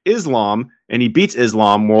fight Islam and he beats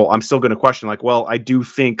Islam, well, I'm still going to question, like, well, I do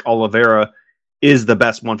think Oliveira is the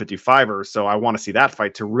best 155er, so I want to see that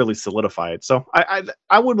fight to really solidify it. So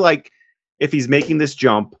I would like, if he's making this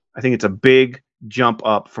jump, I think it's a big jump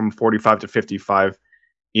up from 45 to 55.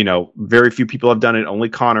 Very few people have done it. Only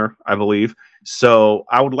Conor, I believe. So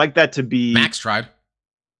I would like that to be... Max tried.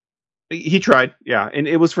 He tried, yeah. And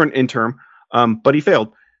it was for an interim, but he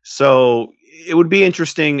failed. So it would be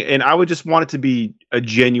interesting. And I would just want it to be a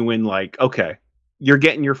genuine, like, okay, you're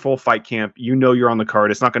getting your full fight camp. You're on the card.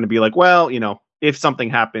 It's not going to be like, well, if something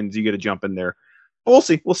happens, you get to jump in there. But we'll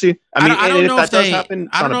see. We'll see. I mean, I don't know if that does happen.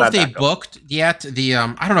 I don't know if they booked yet. I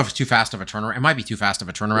don't know if it's too fast of a turnaround. It might be too fast of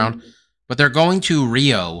a turnaround. Mm-hmm. But they're going to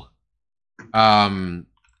Rio in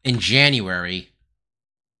January,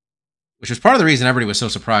 which was part of the reason everybody was so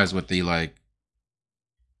surprised with the, like,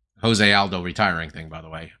 Jose Aldo retiring thing, by the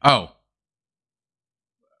way. Oh.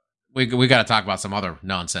 We got to talk about some other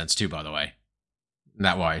nonsense, too, by the way.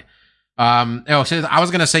 That way. So I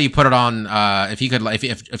was going to say you put it on,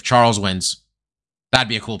 if Charles wins, that'd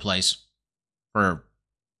be a cool place for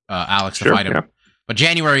Alex to fight him. Yeah. But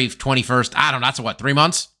January 21st, I don't know, that's what, 3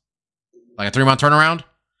 months? Like a 3-month turnaround?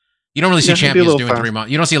 You don't really see champions doing 3 months.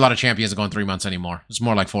 You don't see a lot of champions going 3 months anymore. It's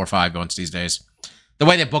more like 4 or 5 months these days. The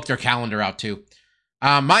way they book their calendar out, too.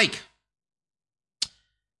 Mike.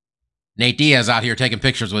 Nate Diaz out here taking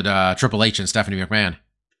pictures with Triple H and Stephanie McMahon.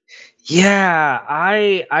 Yeah,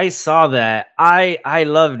 I saw that. I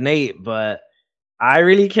love Nate, but I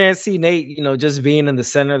really can't see Nate, just being in the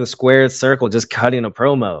center of the squared circle, just cutting a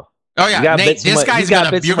promo. Oh, yeah. Nate, you're going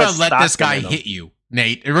to let this guy hit you.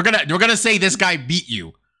 Nate, we're gonna say this guy beat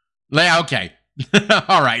you. Okay,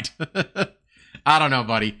 all right. I don't know,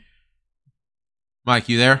 buddy. Mike,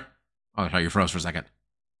 you there? Oh, you froze for a second.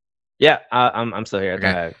 Yeah, I'm still here.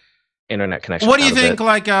 Okay. Internet connection. What do you think?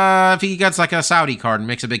 Like, if he gets like a Saudi card and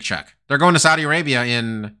makes a big check, they're going to Saudi Arabia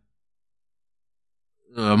in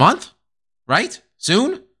a month, right?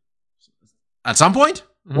 Soon, at some point.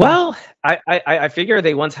 Well, I figure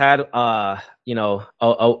they once had a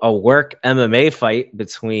work MMA fight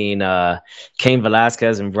between Cain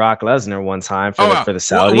Velasquez and Brock Lesnar one time for the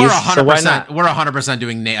Saudis. We're 100%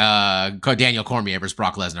 doing Daniel Cormier versus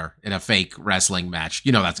Brock Lesnar in a fake wrestling match.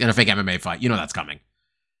 That's in a fake MMA fight. That's coming.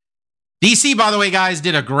 DC, by the way, guys,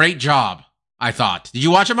 did a great job, I thought. Did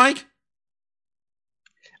you watch it, Mike?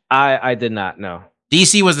 I did not, no.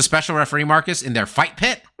 DC was the special referee, Marcus, in their fight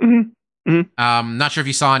pit. Mm-hmm. Mm-hmm. Not sure if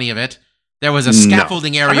you saw any of it. There was a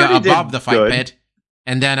scaffolding area above the fight pit,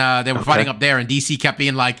 and then they were fighting up there, and DC kept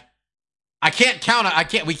being like, "I can't count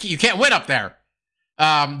it. You can't win up there."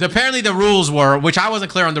 Apparently the rules were, which I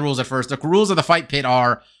wasn't clear on the rules at first. The rules of the fight pit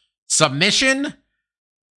are submission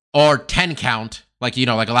or 10 count, like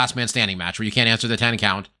a last man standing match where you can't answer the 10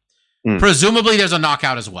 count. Presumably there's a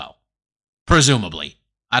knockout as well. Presumably.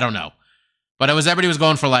 I don't know. But everybody was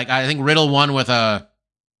going for I think Riddle won with a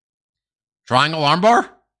triangle armbar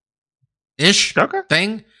ish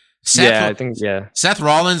thing. I think. Seth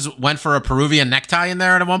Rollins went for a Peruvian necktie in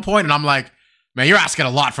there at one point, and I'm like, man, you're asking a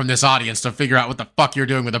lot from this audience to figure out what the fuck you're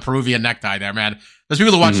doing with a Peruvian necktie there, man. There's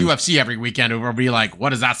people who watch UFC every weekend who will be like,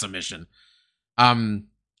 what is that submission?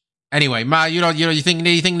 Anyway, you think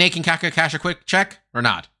Nate can cash a quick check or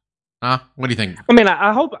not? Huh? What do you think? I mean,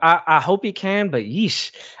 I hope he can, but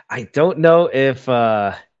yeesh, I don't know if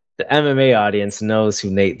the MMA audience knows who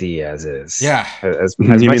Nate Diaz is. Yeah, as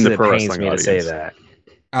much as it pains me to say that.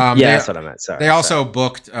 That's what I meant. Sorry. They also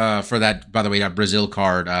booked for that. By the way, that Brazil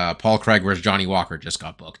card, Paul Craig versus Johnny Walker just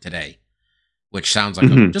got booked today, which sounds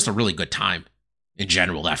like just a really good time in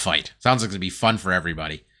general. That fight sounds like it's gonna be fun for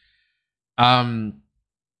everybody. All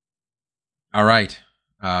right.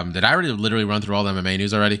 Did I already literally run through all the MMA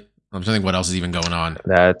news already? I'm trying to think what else is even going on.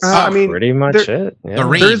 That's pretty much it. Yeah.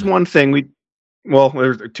 There's one thing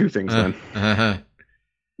there's two things then.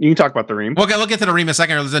 You can talk about the Reem. We'll get to the Reem in a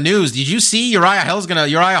second. There's the news. Did you see Uriah Hall's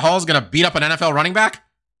gonna beat up an NFL running back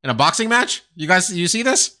in a boxing match? You see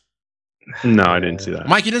this? No, I didn't see that.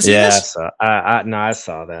 Mike, you didn't see this? I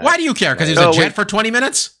saw that. Why do you care? Because he was a Jet for 20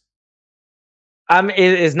 minutes?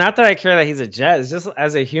 It's not that I care that he's a Jet. It's just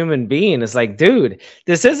as a human being, it's like, dude,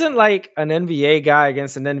 this isn't like an NBA guy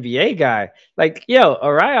against an NBA guy. Like,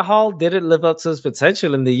 Uriah Hall didn't live up to his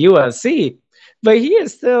potential in the UFC, but he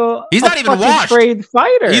is still not even washed. Trade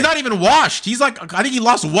fighter. He's not even washed. He's I think he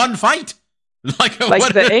lost one fight.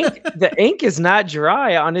 The ink is not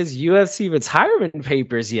dry on his UFC retirement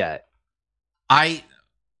papers yet. I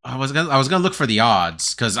was gonna look for the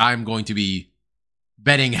odds because I'm going to be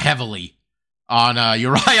betting heavily on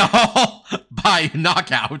Uriah Hall by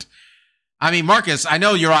knockout. I mean, Marcus, I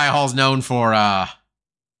know Uriah Hall's known for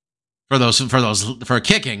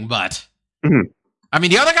kicking, but I mean,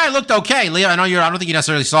 the other guy looked okay. Leo, I don't think you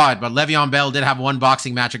necessarily saw it, but Le'Veon Bell did have one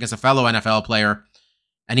boxing match against a fellow NFL player,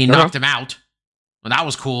 and he knocked him out. Well, that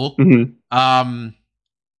was cool. I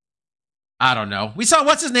don't know. We saw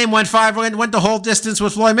what's his name went the whole distance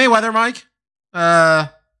with Floyd Mayweather. Mike,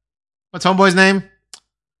 what's homeboy's name?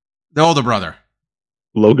 The older brother.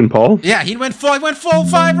 Logan Paul? Yeah, he went full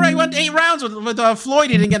 5, right? He went 8 rounds with Floyd.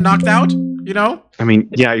 He didn't get knocked out, I mean,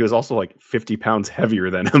 yeah, he was also like 50 pounds heavier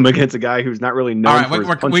than him against a guy who's not really known for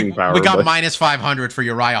his punching power. We got minus 500 for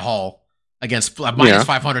Uriah Hall against minus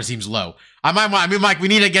 500 seems low. Mike, we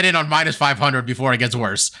need to get in on minus 500 before it gets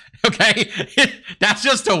worse. Okay? That's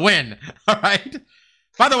just a win. All right?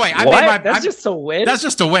 By the way, That's just a win? That's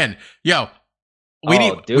just a win. Yo,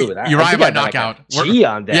 Uriah by knockout.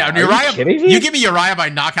 On that. Yeah, Uriah. You give me Uriah by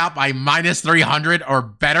knockout by minus 300 or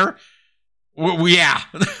better. Yeah,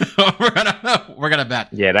 we're gonna bet.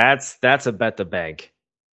 Yeah, that's a bet the bank.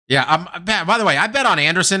 Yeah. By the way, I bet on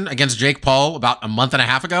Anderson against Jake Paul about a month and a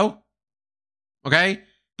half ago. Okay,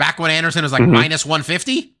 back when Anderson was like minus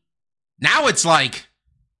 150. Now it's like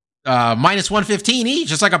minus 115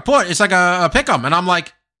 each. It's like a put. It's like a pick 'em, and I'm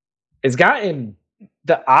like, the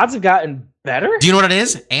odds have gotten better. Do you know what it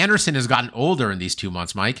is? Anderson has gotten older in these 2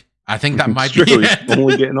 months, Mike. I think that might be it. He's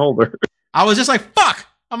only getting older. I was just like, fuck.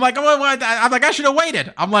 I'm like, I should have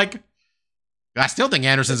waited. I'm like, I still think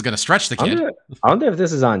Anderson's going to stretch the kid. I wonder if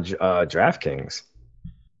this is on DraftKings.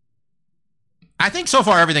 I think so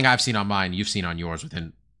far everything I've seen on mine, you've seen on yours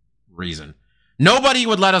within reason. Nobody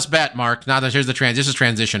would let us bet, Mark. Now that this is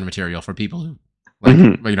transition material for people who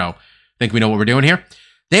think we know what we're doing here.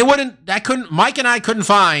 Mike and I couldn't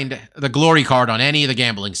find the glory card on any of the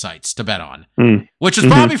gambling sites to bet on, which is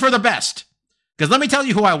probably for the best. Because let me tell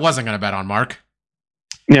you who I wasn't going to bet on, Mark.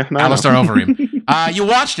 Yeah, Alistair Overeem. You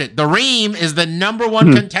watched it. The Reem is the number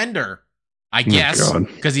one contender, I guess,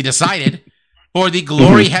 because he decided for the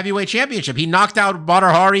Glory Heavyweight Championship. He knocked out Badr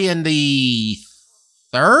Hari in the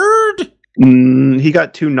third. He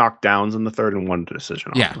got 2 knockdowns in the third and 1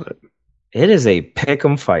 decision. Yeah, it is a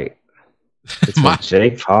pick'em fight. It's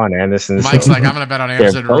Jake Paul and Anderson. Mike's like, I'm going to bet on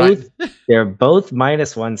Anderson. They're both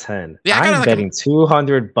minus 110. Yeah, I'm betting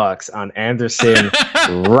 $200 on Anderson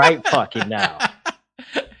right fucking now.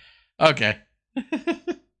 Okay.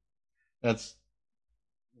 That's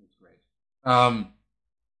great.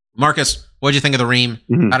 Marcus, what did you think of the Reem?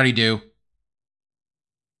 How did he do?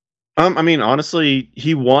 I mean, honestly,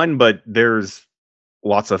 he won, but there's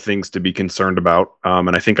lots of things to be concerned about.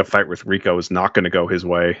 And I think a fight with Rico is not going to go his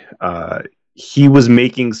way. he was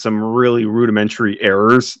making some really rudimentary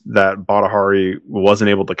errors that Badahari wasn't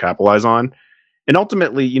able to capitalize on. And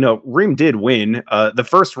ultimately, Reem did win. The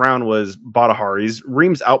first round was Badahari's.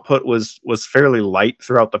 Reem's output was fairly light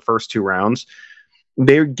throughout the first 2 rounds.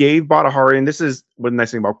 They gave Badahari, and this is what the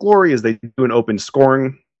nice thing about Glory is they do an open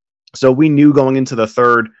scoring. So we knew going into the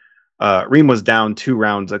third, Reem was down 2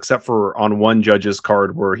 rounds, except for on one judge's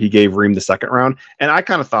card where he gave Reem the second round. And I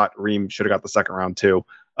kind of thought Reem should have got the second round too.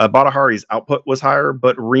 Badahari's output was higher,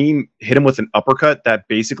 but Reem hit him with an uppercut that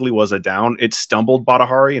basically was a down. It stumbled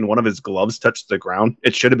Badahari, and one of his gloves touched the ground.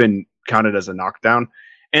 It should have been counted as a knockdown.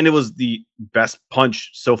 And it was the best punch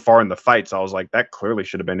so far in the fight. So I was like, that clearly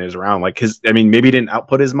should have been his round. Maybe he didn't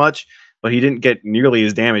output as much, but he didn't get nearly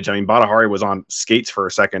as damage. Badahari was on skates for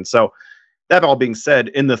a second. So that all being said,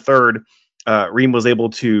 in the third, Reem was able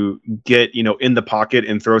to get, in the pocket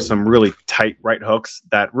and throw some really tight right hooks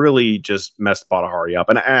that really just messed Badahari up.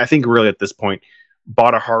 And I think really at this point,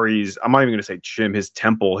 Badahari's, I'm not even going to say chin, his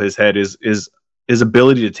temple, his head, his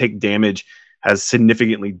ability to take damage has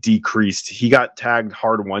significantly decreased. He got tagged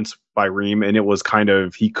hard once by Reem, and it was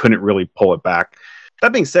he couldn't really pull it back.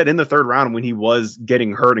 That being said, in the third round, when he was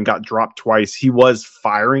getting hurt and got dropped twice, he was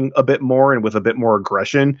firing a bit more and with a bit more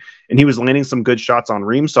aggression, and he was landing some good shots on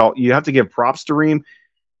Reem. So you have to give props to Reem.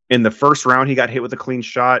 In the first round, he got hit with a clean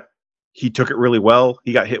shot. He took it really well.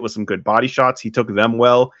 He got hit with some good body shots. He took them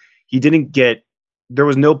well. There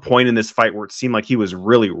was no point in this fight where it seemed like he was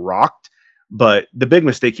really rocked, but the big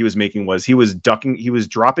mistake he was making was he was ducking, he was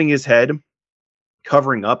dropping his head,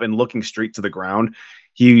 covering up and looking straight to the ground.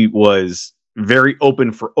 He was very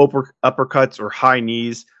open for uppercuts or high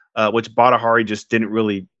knees, which Badahari just didn't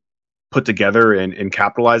really put together and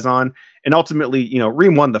capitalize on. And ultimately,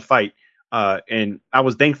 Reem won the fight. And I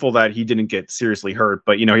was thankful that he didn't get seriously hurt.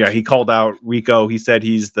 But, he called out Rico. He said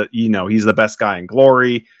he's the best guy in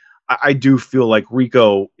Glory. I do feel like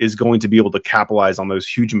Rico is going to be able to capitalize on those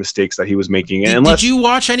huge mistakes that he was making. Did you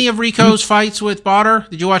watch any of Rico's fights with Badr?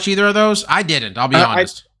 Did you watch either of those? I didn't. I'll be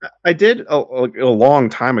honest. I did a long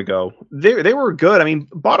time ago. They were good.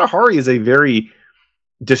 Badahari is a very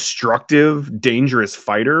destructive, dangerous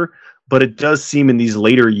fighter, but it does seem in these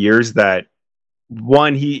later years that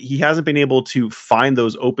one, he hasn't been able to find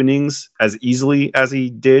those openings as easily as he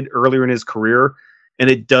did earlier in his career. And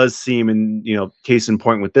it does seem, in case in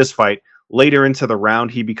point with this fight, later into the round,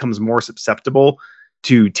 he becomes more susceptible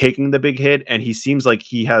to taking the big hit, and he seems like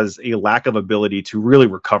he has a lack of ability to really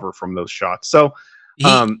recover from those shots. So,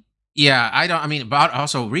 but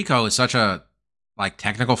also Rico is such a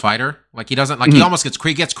technical fighter. He doesn't he almost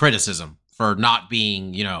gets criticism for not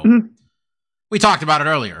being, we talked about it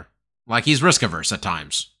earlier. He's risk averse at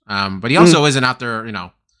times. But he also isn't out there,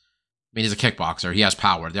 he's a kickboxer. He has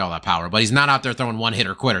power. They all have power, but he's not out there throwing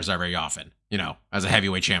one-hitter quitters very often, as a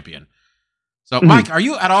heavyweight champion. So, Mike, are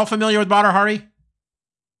you at all familiar with Badahari?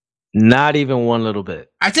 Not even one little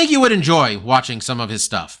bit. I think you would enjoy watching some of his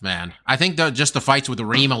stuff, man. I think just the fights with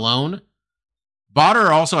Reem alone. Badr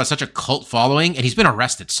also has such a cult following, and he's been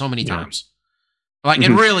arrested so many times.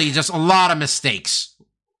 And really, just a lot of mistakes.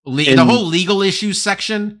 The whole legal issues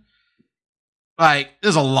section,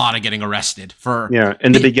 there's a lot of getting arrested for. Yeah,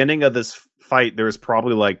 in the beginning of this fight, there was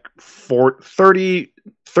probably 30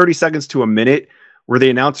 seconds to a minute where the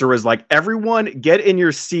announcer was like, everyone get in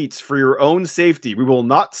your seats for your own safety. We will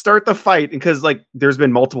not start the fight. Because there's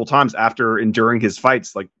been multiple times after and during his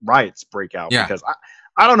fights, riots break out. Yeah. Because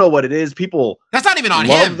I don't know what it is. People That's not even on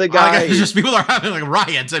love him. The guy. It's just people are having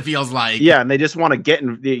riots, it feels like. Yeah, and they just want to get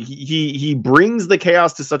in. He brings the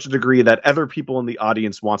chaos to such a degree that other people in the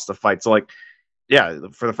audience wants to fight. So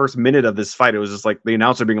for the first minute of this fight, it was just the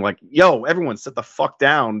announcer being like, yo, everyone sit the fuck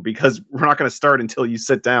down because we're not going to start until you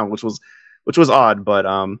sit down, which was odd. But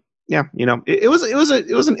it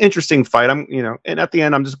was an interesting fight. And at the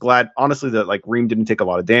end, I'm just glad, honestly, that Reem didn't take a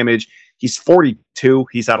lot of damage. He's 42.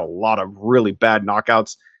 He's had a lot of really bad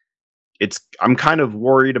knockouts. I'm kind of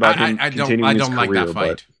worried about him continuing his career. I don't like that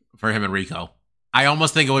fight for him and Rico. I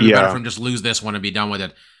almost think it would be better for him just lose this one and be done with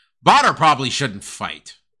it. Badr probably shouldn't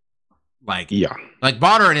fight.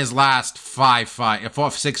 Badr in his last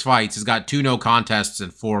 6 fights has got 2 no contests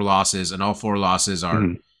and 4 losses, and all 4 losses are.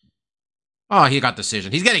 Oh, he got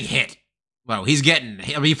decision. He's getting hit. Well, he's getting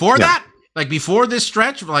before that, before this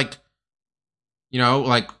stretch, he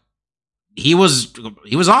was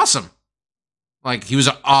awesome. He was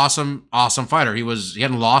an awesome fighter. He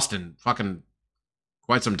hadn't lost in fucking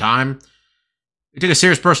quite some time. It took a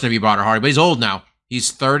serious person to be Badahari, but he's old now.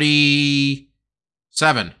 He's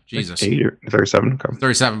 37. Jesus. 37. Okay.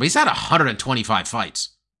 37, but he's had 125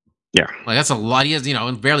 fights. Yeah. That's a lot. He has,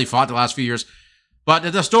 barely fought the last few years.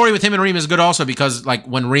 But the story with him and Reem is good also because, like,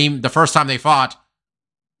 when Reem, the first time they fought,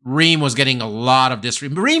 Reem was getting a lot of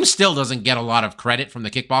disrespect. Reem still doesn't get a lot of credit from the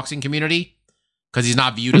kickboxing community because he's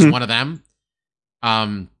not viewed as one of them.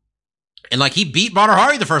 And, like, he beat Badr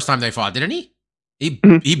Hari the first time they fought, didn't he? He beat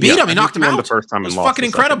him. He knocked him out. The first time it was and fucking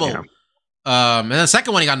incredible. Second, yeah. And then the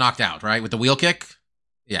second one, he got knocked out, right? With the wheel kick?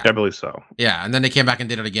 Yeah. I believe so. Yeah, and then they came back and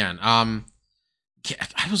did it again.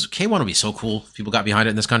 K1 would be so cool if people got behind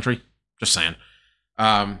it in this country. Just saying.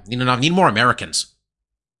 Need more Americans.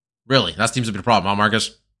 Really, that seems to be the problem, huh,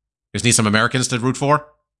 Marcus? Just need some Americans to root for?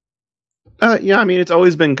 Yeah, I mean, it's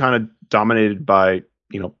always been kind of dominated by,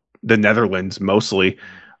 the Netherlands mostly.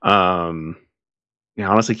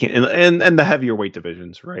 Honestly, can't and the heavier weight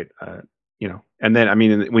divisions, right? And then, I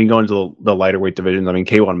mean, when you go into the lighter weight divisions, I mean,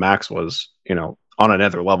 K1 Max was, on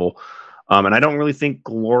another level. And I don't really think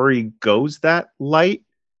Glory goes that light.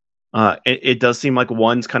 It does seem like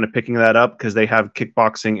one's kind of picking that up because they have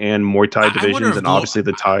kickboxing and Muay Thai divisions, and obviously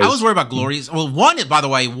the ties. I was worried about Glory's. Well, by the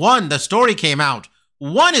way, the story came out.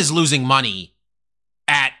 One is losing money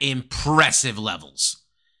at impressive levels.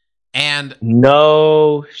 And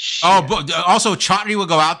no shit. Oh, but also Chatri will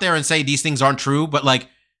go out there and say these things aren't true, but like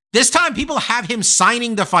this time people have him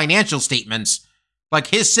signing the financial statements, like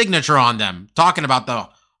his signature on them, talking about the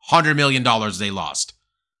 $100 million they lost.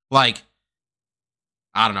 Like,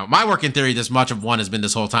 I don't know. My working theory, this much of one has been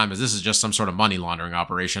this whole time, is this is just some sort of money laundering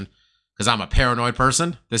operation. Because I'm a paranoid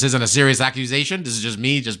person. This isn't a serious accusation. This is just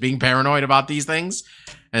me just being paranoid about these things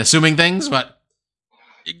and assuming things. But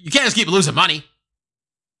you can't just keep losing money.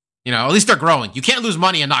 At least they're growing. You can't lose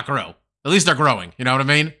money and not grow. At least they're growing. You know what I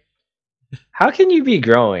mean? How can you be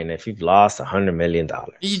growing if you've lost $100 million?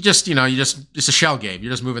 It's a shell game.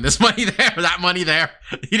 You're just moving this money there, that money there.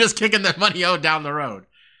 You're just kicking the money out down the road.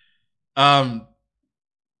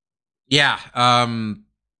 Yeah. I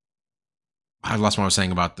lost what I was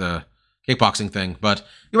saying about the kickboxing thing, but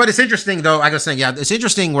it's interesting though. I was saying, yeah, it's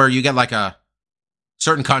interesting where you get like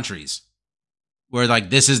certain countries where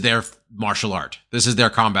like this is their martial art, this is their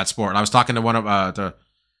combat sport. I was talking to one of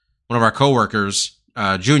our coworkers,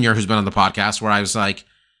 Junior, who's been on the podcast, where I was like,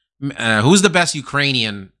 who's the best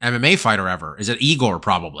Ukrainian MMA fighter ever? Is it Igor?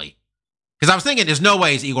 Probably, because I was thinking there's no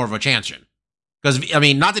way it's Igor Vovchanchyn. Because I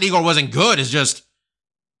mean, not that Igor wasn't good, it's just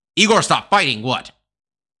Igor stopped fighting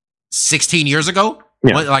 16 years ago.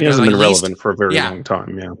 Yeah, he hasn't been relevant for a very long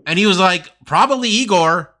time. Yeah, and he was like, probably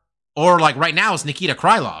Igor, or like right now it's Nikita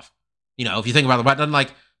Krylov. If you think about it,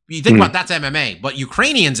 like you think about that's MMA, but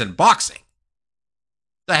Ukrainians in boxing,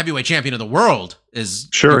 the heavyweight champion of the world is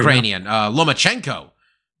Ukrainian. Yeah. Lomachenko,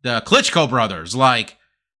 the Klitschko brothers, like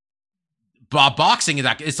boxing is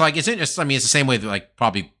that it's the same way that like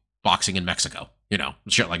probably boxing in Mexico,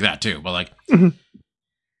 shit like that too. But like, that's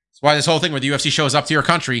why this whole thing where the UFC shows up to your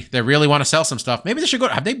country, they really want to sell some stuff. Maybe they should go.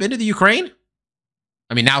 Have they been to the Ukraine?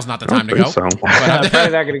 I mean, now's not the time to go. So. Probably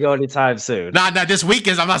not going to go anytime soon. Not this week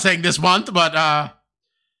I'm not saying this month, but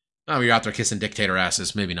we're out there kissing dictator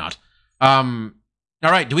asses. Maybe not. All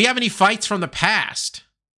right. Do we have any fights from the past?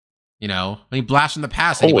 Any blasts from the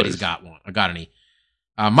past? Anybody's got one? Got any?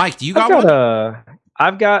 Mike, do you got one?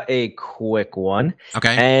 I've got a quick one.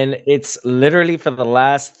 Okay. And it's literally for the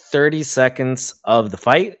last 30 seconds of the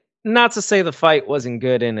fight. Not to say the fight wasn't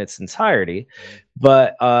good in its entirety,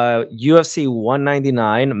 but UFC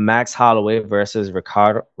 199, Max Holloway versus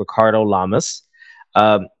Ricardo Lamas.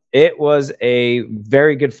 It was a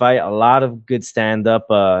very good fight. A lot of good stand-up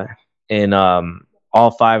in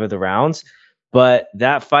all 5 of the rounds. But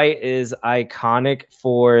that fight is iconic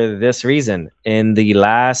for this reason. In the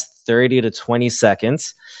last 30 to 20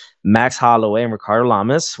 seconds, Max Holloway and Ricardo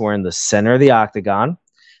Lamas were in the center of the octagon.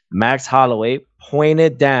 Max Holloway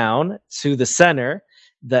pointed down to the center,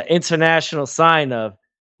 the international sign of,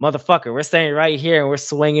 motherfucker, we're staying right here and we're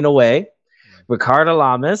swinging away. Ricardo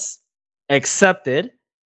Lamas accepted,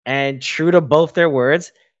 and true to both their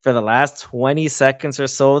words, for the last 20 seconds or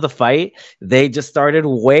so of the fight, they just started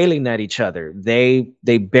wailing at each other. They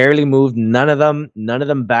barely moved. None of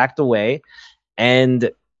them backed away. And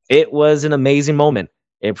it was an amazing moment.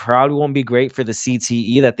 It probably won't be great for the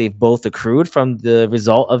CTE that they've both accrued from the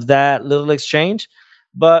result of that little exchange.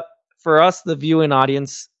 But for us, the viewing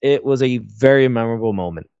audience, it was a very memorable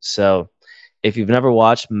moment. So if you've never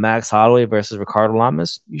watched Max Holloway versus Ricardo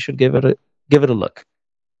Lamas, you should give it a look.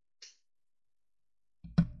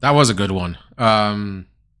 That was a good one. Marcus,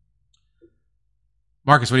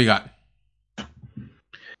 what do you got?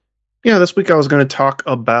 Yeah, this week I was going to talk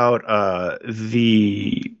about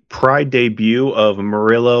the Pride debut of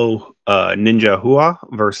Murilo Ninja Rua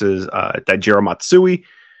versus Daijiro Matsui.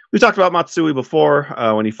 We talked about Matsui before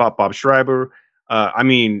when he fought Bob Schreiber. I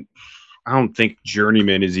mean, I don't think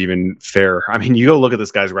journeyman is even fair. I mean, you go look at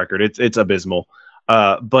this guy's record; it's abysmal.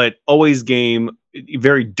 But always game,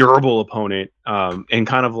 very durable opponent, and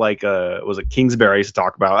kind of like was it Kingsbury I used to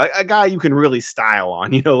talk about, a guy you can really style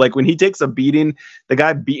on. You know, like when he takes a beating, the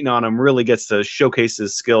guy beating on him really gets to showcase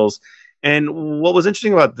his skills. And what was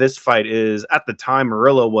interesting about this fight is at the time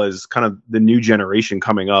Murillo was kind of the new generation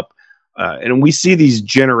coming up. And we see these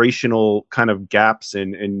generational kind of gaps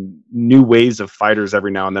and new waves of fighters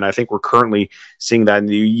every now and then. I think we're currently seeing that in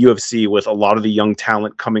the UFC with a lot of the young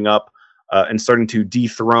talent coming up and starting to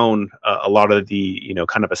dethrone a lot of the,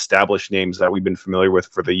 kind of established names that we've been familiar with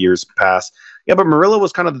for the years past. Yeah, but Murillo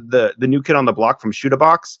was kind of the new kid on the block from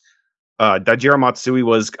Shootabox. Daijiro Matsui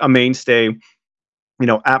was a mainstay,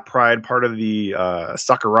 at Pride, part of the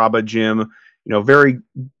Sakuraba gym, very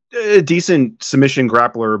decent submission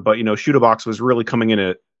grappler, but Shootabox was really coming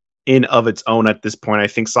in of its own at this point. I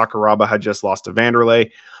think Sakuraba had just lost to Vanderlei,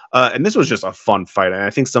 and this was just a fun fight. And I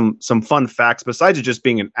think some fun facts besides it just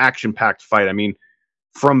being an action-packed fight. I mean,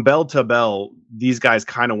 from bell to bell, these guys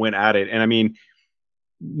kind of went at it. And I mean,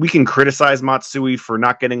 we can criticize Matsui for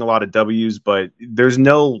not getting a lot of W's, but there's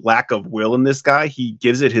no lack of will in this guy. He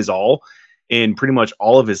gives it his all in pretty much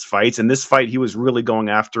all of his fights. And this fight, he was really going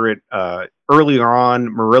after it. Earlier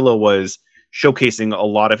on, Murillo was showcasing a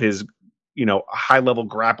lot of his, high-level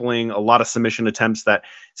grappling, a lot of submission attempts, that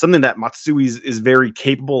something that Matsui is very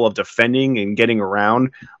capable of defending and getting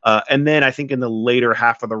around. And then I think in the later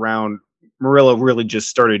half of the round, Murillo really just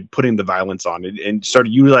started putting the violence on it and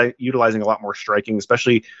started utilizing a lot more striking,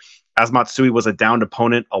 especially as Matsui was a downed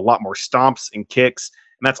opponent, a lot more stomps and kicks.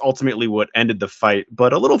 And that's ultimately what ended the fight.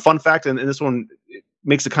 But a little fun fact, and this one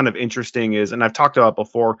makes it kind of interesting, is, and I've talked about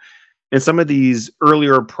before, in some of these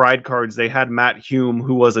earlier Pride cards, they had Matt Hume,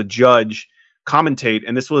 who was a judge, commentate.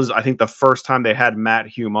 And this was, I think, the first time they had Matt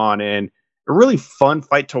Hume on. And a really fun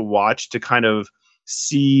fight to watch, to kind of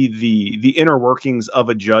see the inner workings of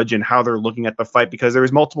a judge and how they're looking at the fight, because there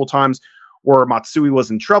was multiple times where Matsui was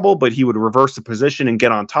in trouble, but he would reverse the position and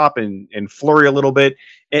get on top and flurry a little bit.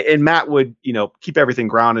 And Matt would, keep everything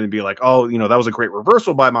grounded and be like, oh, that was a great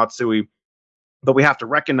reversal by Matsui. But we have to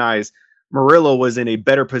recognize Murillo was in a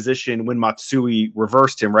better position when Matsui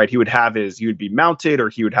reversed him, right? He would be mounted, or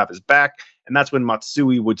he would have his back. And that's when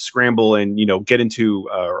Matsui would scramble and, get into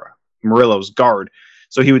Murillo's guard.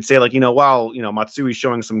 So he would say, like, while, Matsui's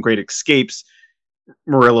showing some great escapes,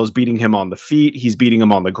 Murillo's beating him on the feet. He's beating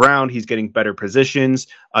him on the ground. He's getting better positions.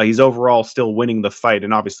 He's overall still winning the fight.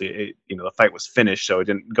 And obviously, the fight was finished, so it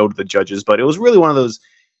didn't go to the judges. But it was really one of those,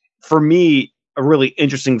 for me, a really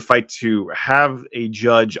interesting fight to have a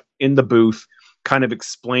judge in the booth kind of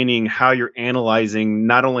explaining how you're analyzing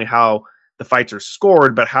not only how the fights are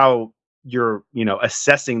scored, but how you're,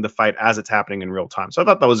 assessing the fight as it's happening in real time. So I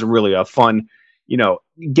thought that was really a fun,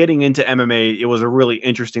 getting into MMA. It was a really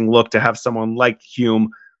interesting look to have someone like Hume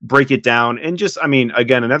break it down. And just, I mean,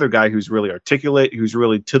 again, another guy who's really articulate, who's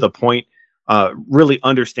really to the point, really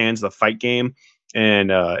understands the fight game.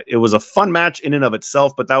 And it was a fun match in and of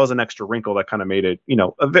itself, but that was an extra wrinkle that kind of made it,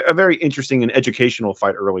 a very interesting and educational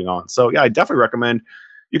fight early on. So yeah, I definitely recommend.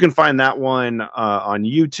 You can find that one on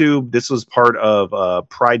YouTube. This was part of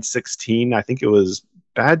Pride 16. I think it was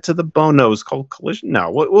Bad to the Bone. No, it was called Collision. No,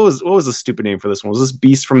 what was the stupid name for this one? Was this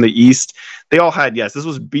Beast from the East? They all had, yes, this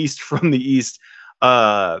was Beast from the East.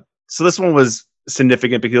 So this one was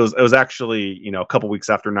significant because it was actually, a couple weeks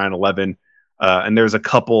after 9/11. And there's a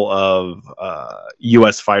couple of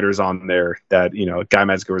U.S. fighters on there that, Guy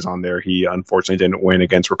Metzger was on there. He unfortunately didn't win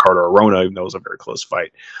against Ricardo Arona, even though it was a very close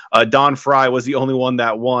fight. Don Fry was the only one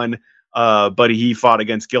that won, but he fought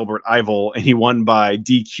against Gilbert Ivel, and he won by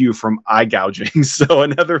DQ from eye gouging. So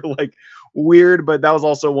another weird, but that was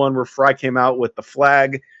also one where Fry came out with the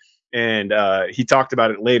flag. And he talked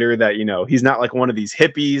about it later that, he's not like one of these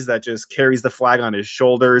hippies that just carries the flag on his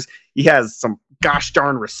shoulders. He has some gosh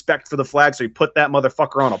darn respect for the flag. So he put that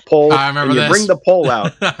motherfucker on a pole. I remember this. Bring the pole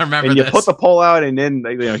out. I remember and you this. put the pole out, and then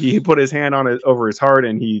he put his hand on it over his heart,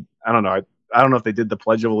 and I don't know if they did the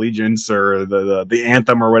Pledge of Allegiance or the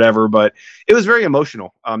anthem or whatever, but it was very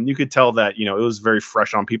emotional. You could tell that, it was very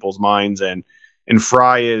fresh on people's minds. And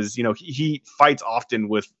Fry is, he fights often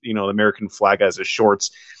with, the American flag as his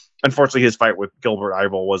shorts. Unfortunately, his fight with Gilbert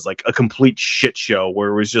Ivel was like a complete shit show, where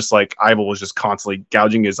it was just like Ivel was just constantly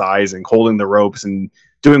gouging his eyes and holding the ropes and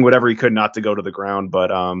doing whatever he could not to go to the ground.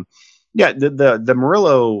 But yeah, the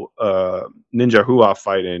Murillo Ninja Hua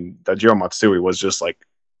fight in Daijiro Matsui was just like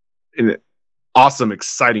an awesome,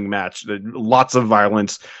 exciting match. Lots of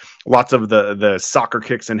violence, lots of the soccer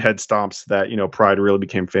kicks and head stomps that Pride really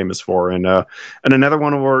became famous for. And another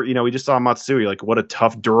one where we just saw Matsui, like what a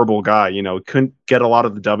tough, durable guy. Couldn't get a lot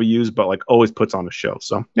of the W's, but like always puts on a show.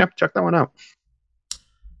 So yeah, check that one out.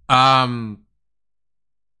 All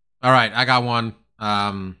right, I got one.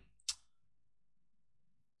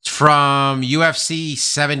 From UFC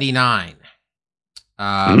 79.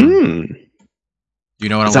 Do you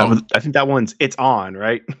know what I think that one's It's On,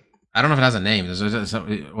 right? I don't know if it has a name.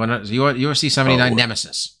 UFC 79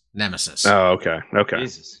 Nemesis. Oh, okay.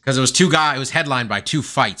 Because it was two guys. It was headlined by two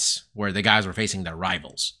fights where the guys were facing their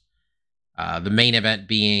rivals. The main event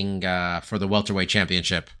being for the welterweight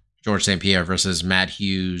championship, George St. Pierre versus Matt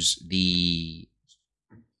Hughes. The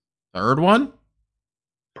third one?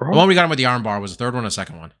 The one we got him with the armbar was the third one or the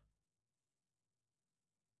second one?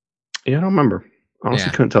 Yeah, I don't remember. Honestly,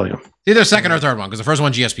 couldn't tell you. Either second or third one, because the first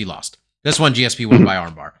one GSP lost. This one GSP won by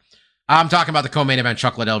armbar. I'm talking about the co-main event,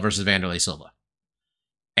 Chuck Liddell versus Vanderlei Silva.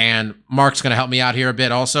 And Mark's going to help me out here a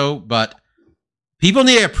bit also, but people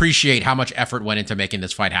need to appreciate how much effort went into making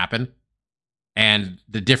this fight happen and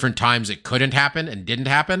the different times it couldn't happen and didn't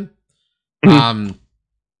happen.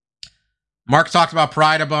 Mark talked about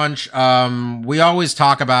Pride a bunch. We always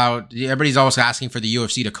talk about, everybody's always asking for the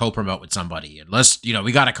UFC to co-promote with somebody. Unless,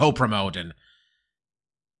 we got to co-promote. And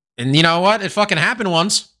you know what? It fucking happened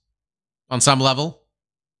once on some level.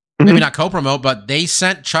 Maybe not co-promote, but they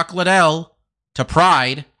sent Chuck Liddell to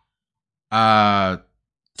Pride to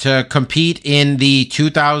compete in the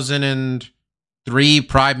 2003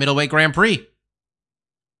 Pride Middleweight Grand Prix.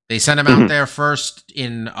 They sent him out there first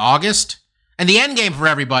in August. And the end game for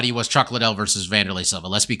everybody was Chuck Liddell versus Vanderlei Silva.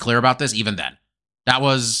 Let's be clear about this. Even then, that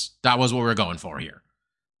was what we were going for here.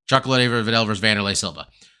 Chuck Liddell versus Vanderlei Silva.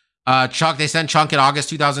 They sent Chuck in August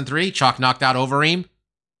 2003. Chuck knocked out Overeem.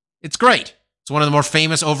 It's great. It's one of the more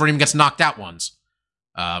famous Overeem gets knocked out ones.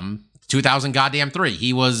 2003.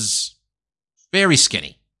 He was very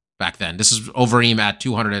skinny back then. This is Overeem at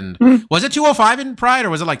 200 and was it 205 in Pride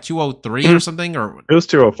or was it like 203 or something? Or it was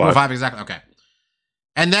 205. 205 exactly. Okay.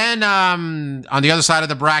 And then on the other side of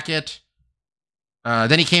the bracket,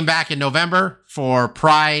 then he came back in November for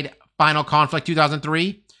Pride Final Conflict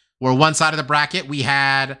 2003, where one side of the bracket we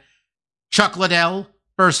had Chuck Liddell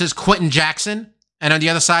versus Quentin Jackson, and on the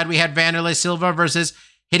other side we had Vanderlei Silva versus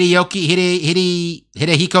Hidehiko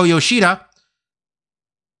Yoshida,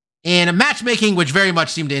 in a matchmaking which very much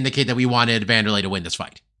seemed to indicate that we wanted Vanderlei to win this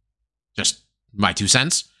fight. Just my 2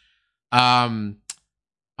 cents.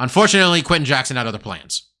 Unfortunately, Quentin Jackson had other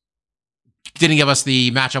plans. Didn't give us the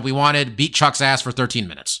matchup we wanted. Beat Chuck's ass for 13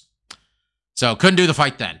 minutes. So couldn't do the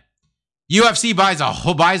fight then. UFC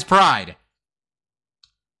buys Pride.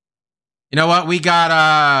 You know what? We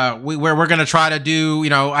got we're gonna try to do.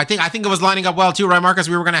 I think it was lining up well too, right, Marcus?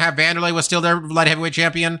 We were gonna have Vanderlei was still their light heavyweight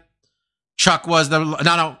champion. Chuck was the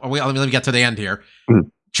no. Let me get to the end here.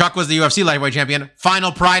 Chuck was the UFC light heavyweight champion.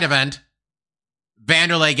 Final Pride event.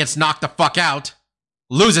 Vanderlei gets knocked the fuck out.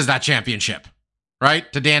 Loses that championship,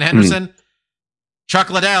 right, to Dan Henderson. Chuck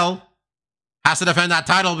Liddell has to defend that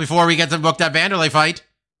title before we get to book that Vanderlei fight.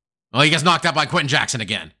 Well, he gets knocked out by Quentin Jackson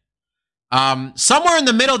again. Somewhere in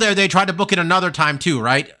the middle there, they tried to book it another time too,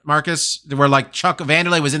 right, Marcus? Where like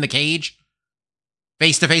Vanderlei was in the cage,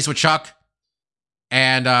 face to face with Chuck,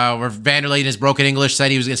 and where Vanderlei in his broken English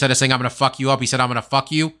said instead of saying "I'm gonna fuck you up," he said "I'm gonna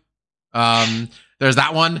fuck you." There's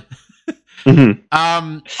that one.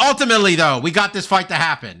 Ultimately, though, we got this fight to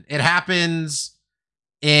happen. It happens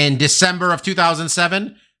in December of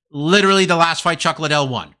 2007. Literally, the last fight Chuck Liddell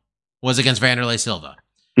won was against Vanderlei Silva.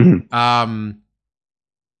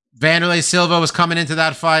 Vanderlei Silva was coming into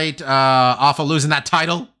that fight off of losing that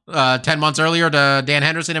title 10 months earlier to Dan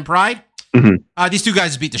Henderson in Pride. These two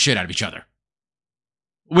guys beat the shit out of each other.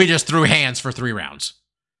 We just threw hands for 3 rounds.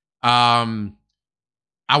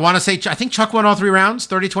 I want to say, I think Chuck won all 3 rounds,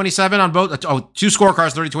 30-27 on both. 2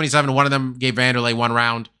 scorecards, 30-27. One of them gave Vanderlei 1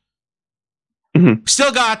 round. We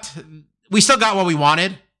still got what we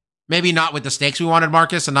wanted. Maybe not with the stakes we wanted,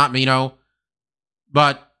 Marcus, and not,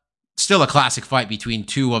 but still a classic fight between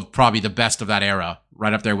 2 of probably the best of that era,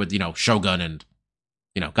 right up there with, Shogun and,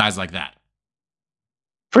 guys like that.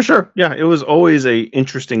 For sure. Yeah, it was always a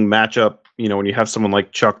interesting matchup, when you have someone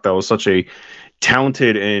like Chuck that was such a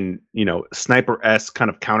talented and sniper-esque kind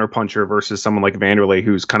of counterpuncher versus someone like Vanderlei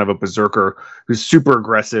who's kind of a berserker, who's super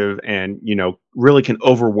aggressive and really can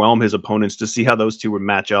overwhelm his opponents. To see how those two would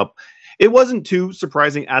match up, it wasn't too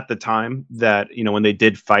surprising at the time that when they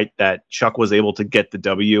did fight that Chuck was able to get the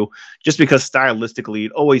W, just because stylistically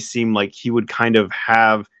it always seemed like he would kind of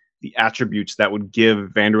have the attributes that would give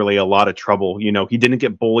Vanderlei a lot of trouble. He didn't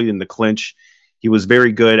get bullied in the clinch. He was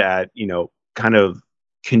very good at kind of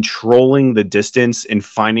controlling the distance and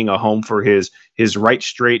finding a home for his right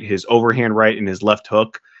straight, his overhand right, and his left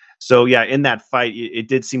hook. So yeah, in that fight, it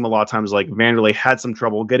did seem a lot of times like Vanderlei had some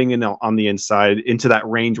trouble getting in on the inside into that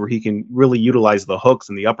range where he can really utilize the hooks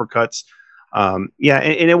and the uppercuts. And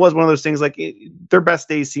it was one of those things like their best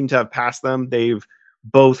days seem to have passed them. They've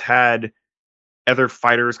both had other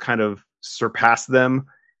fighters kind of surpass them.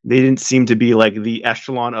 They didn't seem to be like the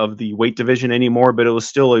echelon of the weight division anymore, but it was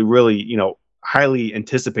still a really, highly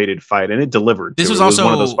anticipated fight, and it delivered. This was also also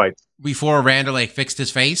one of those fights before Vanderlei fixed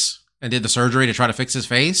his face and did the surgery to try to fix his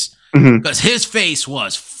face, because his face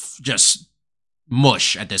was just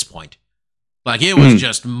mush at this point. Like it was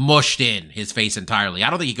just mushed in his face entirely. I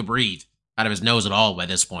don't think he could breathe out of his nose at all by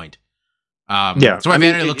this point. That's why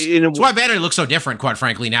Vanderlei looks so different, quite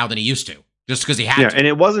frankly, now than he used to. Just because he had to. And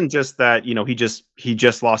it wasn't just that, he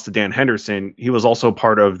just lost to Dan Henderson. He was also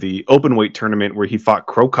part of the open weight tournament where he fought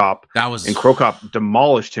Krokop. And Krokop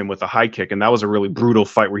demolished him with a high kick, and that was a really brutal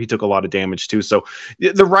fight where he took a lot of damage too. So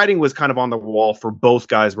the writing was kind of on the wall for both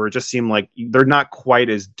guys, where it just seemed like they're not quite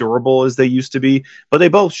as durable as they used to be, but they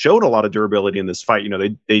both showed a lot of durability in this fight.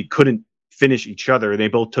 They couldn't finish each other. They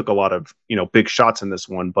both took a lot of, big shots in this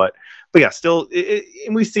one, but yeah, still,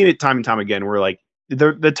 and we've seen it time and time again where like,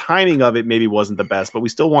 the timing of it maybe wasn't the best, but we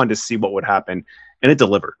still wanted to see what would happen, and it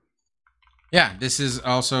delivered. Yeah, this is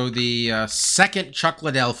also the second Chuck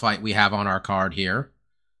Liddell fight we have on our card here,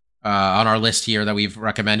 on our list here that we've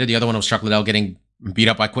recommended. The other one was Chuck Liddell getting beat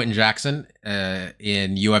up by Quentin Jackson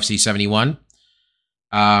in UFC 71.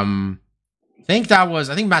 I think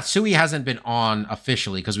Matsui hasn't been on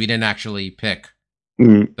officially because we didn't actually pick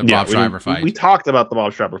the Bob Schreiber fight. We talked about the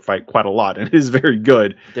Bob Schreiber fight quite a lot, and it is very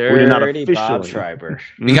good. Dirty Bob Schreiber.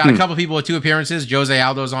 We got a couple people with 2 appearances. Jose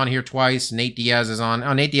Aldo's on here twice. Nate Diaz is on.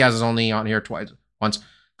 Oh, Nate Diaz is only on here once.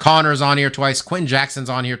 Connor's on here twice. Quentin Jackson's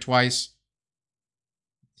on here twice.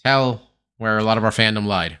 Tell where a lot of our fandom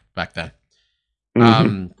lied back then.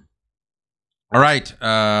 All right.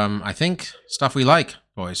 I think stuff we like,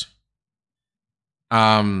 boys.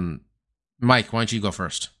 Mike, why don't you go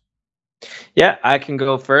first? Yeah, I can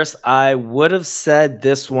go first. I would have said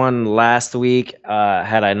this one last week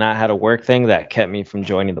had I not had a work thing that kept me from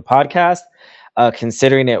joining the podcast.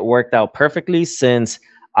 Considering it worked out perfectly, since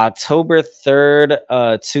October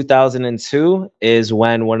 3rd, 2002 is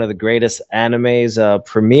when one of the greatest animes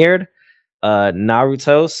premiered,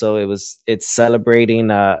 Naruto. So it's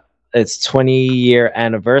celebrating its 20-year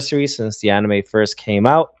anniversary since the anime first came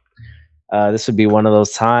out. This would be one of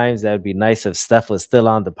those times that would be nice if Steph was still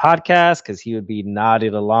on the podcast, because he would be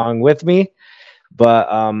nodding along with me. But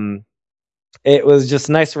it was just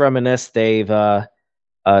nice to reminisce. They've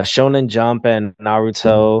Shonen Jump and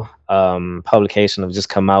Naruto publication have just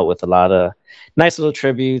come out with a lot of nice little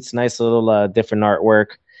tributes, nice little different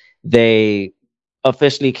artwork. They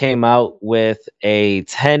officially came out with a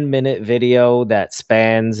 10-minute video that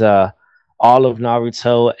spans all of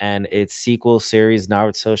Naruto and its sequel series,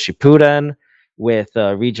 Naruto Shippuden, with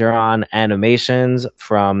redrawn animations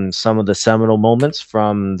from some of the seminal moments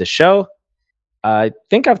from the show. I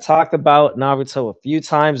think I've talked about Naruto a few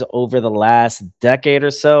times over the last decade or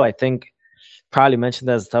so. I think probably mentioned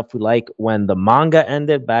that as stuff we like when the manga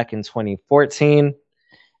ended back in 2014.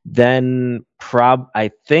 Then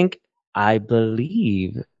I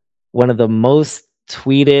believe one of the most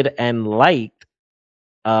tweeted and liked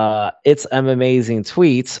It's Amazing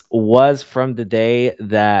tweets was from the day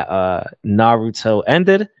that Naruto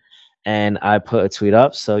ended, and I put a tweet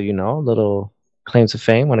up. So, little claim to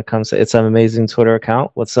fame when it comes to It's Amazing Twitter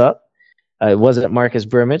account. What's up? Was it Marcus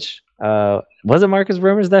Brimage? Was it Marcus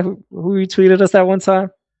Brimage who retweeted us that one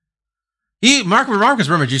time? Marcus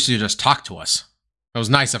Brimage used to just talk to us. It was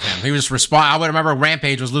nice of him. He would just respond. I would remember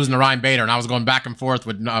Rampage was losing to Ryan Bader, and I was going back and forth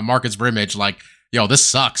with Marcus Brimage like, yo, this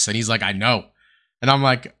sucks. And he's like, I know. And I'm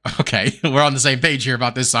like, okay, we're on the same page here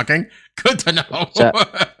about this sucking. Good to know.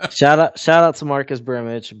 Shout out to Marcus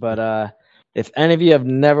Brimage. But if any of you have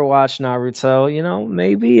never watched Naruto,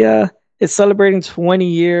 maybe it's celebrating 20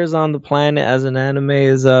 years on the planet as an anime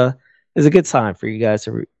is a good time for you guys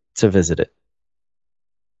to visit it.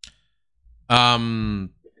 I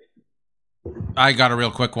got a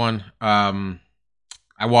real quick one. I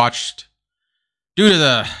watched due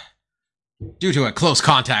to a close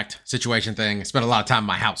contact situation thing. I spent a lot of time in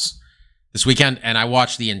my house this weekend, and I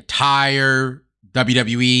watched the entire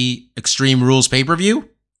WWE Extreme Rules pay-per-view.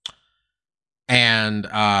 And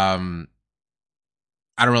I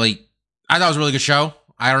thought it was a really good show.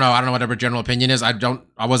 I don't know what every general opinion is. I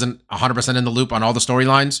wasn't 100% in the loop on all the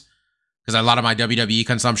storylines, because a lot of my WWE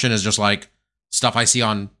consumption is just like stuff I see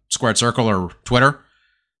on Squared Circle or Twitter.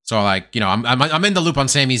 So I'm in the loop on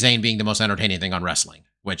Sami Zayn being the most entertaining thing on wrestling.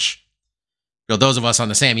 which those of us on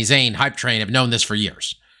the Sami Zayn hype train have known this for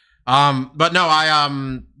years. But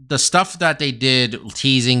no, the stuff that they did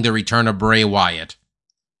teasing the return of Bray Wyatt,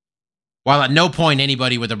 while at no point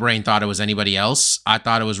anybody with a brain thought it was anybody else, I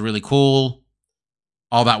thought it was really cool.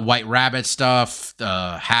 All that White Rabbit stuff,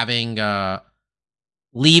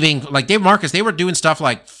 leaving, like Dave Marcus, they were doing stuff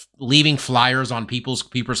like leaving flyers on people's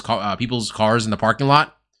cars in the parking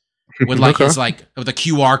lot with like his like with a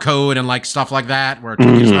QR code and like stuff like that. Where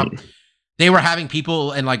they were having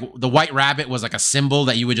people, and like the White Rabbit was like a symbol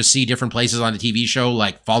that you would just see different places on the TV show,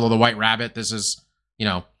 like follow the White Rabbit. This is,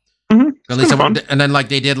 at least and then like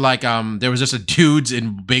they did like there was just a dudes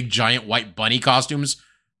in big giant white bunny costumes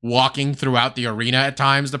walking throughout the arena at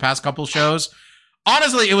times the past couple shows.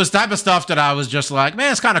 Honestly, it was type of stuff that I was just like,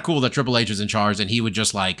 man, it's kind of cool that Triple H is in charge, and he would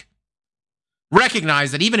just like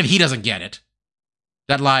recognize that even if he doesn't get it,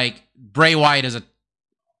 that like Bray Wyatt is a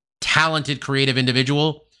talented, creative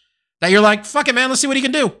individual, that you're like, fuck it, man, let's see what he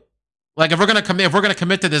can do. Like if we're gonna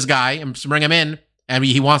commit to this guy and bring him in, and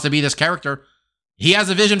he wants to be this character, he has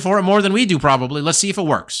a vision for it more than we do probably. Let's see if it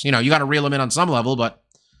works. You got to reel him in on some level, but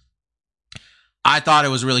I thought it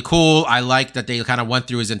was really cool. I liked that they kind of went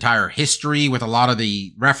through his entire history with a lot of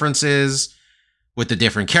the references with the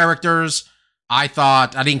different characters. I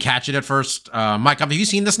didn't catch it at first. Mike, have you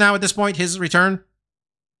seen this now at this point, his return?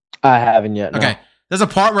 I haven't yet. No. Okay. There's a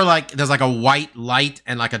part where like there's like a white light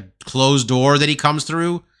and like a closed door that he comes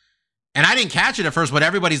through. And I didn't catch it at first, but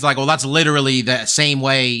everybody's like, well, that's literally the same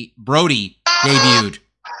way Brody debuted.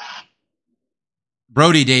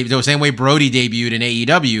 The same way Brody debuted in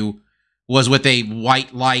AEW was with a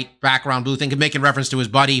white light background blue thing, making reference to his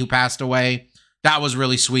buddy who passed away. That was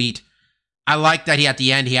really sweet. I liked that at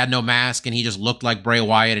the end, he had no mask and he just looked like Bray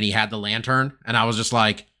Wyatt and he had the lantern. And I was just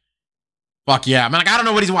like, fuck yeah. I mean, like, I don't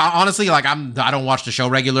know what he's, honestly, like I don't watch the show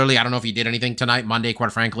regularly. I don't know if he did anything tonight. Monday,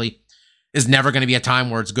 quite frankly, is never going to be a time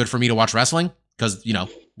where it's good for me to watch wrestling because,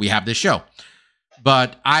 we have this show.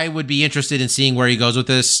 But I would be interested in seeing where he goes with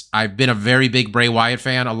this. I've been a very big Bray Wyatt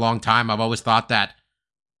fan a long time. I've always thought that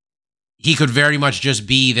he could very much just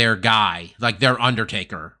be their guy, like their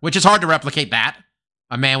Undertaker, which is hard to replicate that.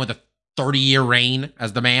 A man with a 30-year reign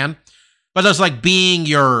as the man. But there's like being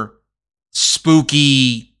your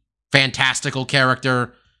spooky, fantastical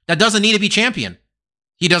character that doesn't need to be champion.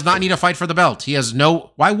 He does not need to fight for the belt.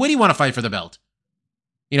 Why would he want to fight for the belt?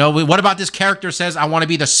 What about this character says, I want to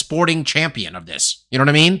be the sporting champion of this? You know what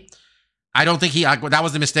I mean? I don't think that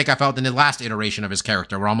was the mistake I felt in the last iteration of his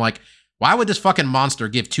character, where I'm like, why would this fucking monster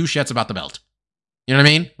give two shits about the belt? You know what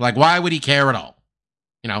I mean? Like, why would he care at all?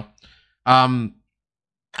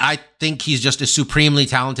 I think he's just a supremely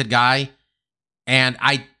talented guy. And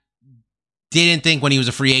I didn't think when he was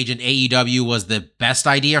a free agent, AEW was the best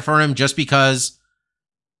idea for him, just because,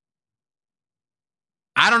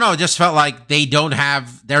 I don't know, it just felt like they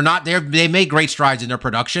made great strides in their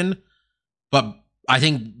production, but I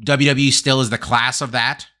think WWE still is the class of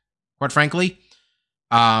that, quite frankly.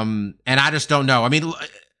 And I just don't know. I mean,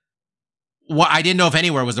 I didn't know if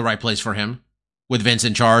anywhere was the right place for him with Vince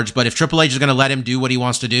in charge, but if Triple H is going to let him do what he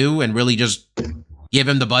wants to do and really just give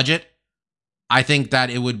him the budget, I think that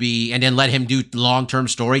it would be, and then let him do long-term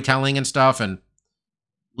storytelling and stuff, and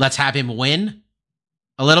let's have him win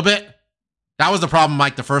a little bit. That was the problem,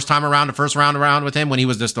 Mike, the first round around with him when he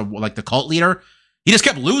was just the cult leader. He just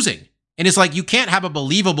kept losing. And it's like, you can't have a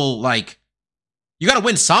believable, you got to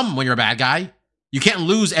win some when you're a bad guy. You can't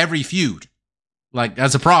lose every feud.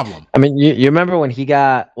 That's a problem. I mean, you remember when he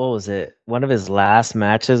got, what was it? One of his last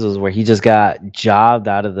matches was where he just got jobbed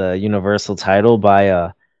out of the Universal title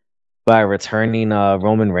by returning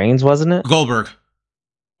Roman Reigns, wasn't it? Goldberg.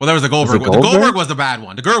 Well, there was the Goldberg. The Goldberg was the bad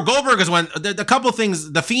one. The Goldberg is when the couple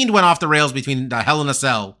things, the Fiend went off the rails between the Hell in a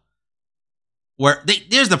Cell.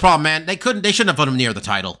 Here's the problem, man. They shouldn't have put him near the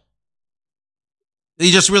title. They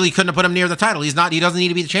just really couldn't have put him near the title. He doesn't need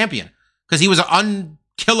to be the champion because he was an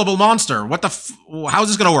unkillable monster. How's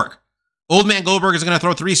this going to work? Old man Goldberg is going to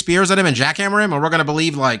throw 3 spears at him and jackhammer him, and we're going to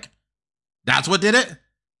believe that's what did it?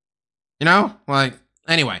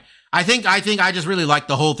 Anyway. I think I just really liked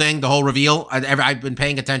the whole thing, the whole reveal. I've been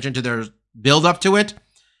paying attention to their build up to it.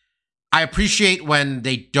 I appreciate when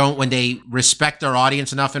they respect their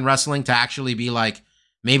audience enough in wrestling to actually be like,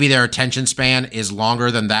 maybe their attention span is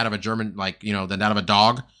longer than that of a German, than that of a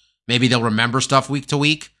dog. Maybe they'll remember stuff week to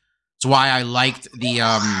week. That's why I liked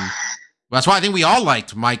that's why I think we all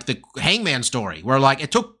liked, Mike, the Hangman story, where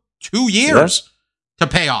it took 2 years to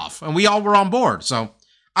pay off, and we all were on board. So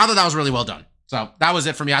I thought that was really well done. So that was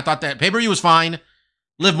it for me. I thought that pay-per-view was fine.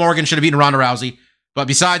 Liv Morgan should have beaten Ronda Rousey. But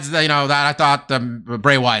besides that, that I thought the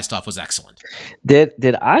Bray Wyatt stuff was excellent.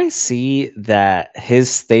 Did I see that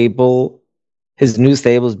his new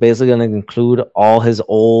stable is basically going to include all his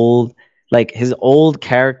old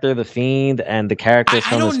character, the Fiend, and the characters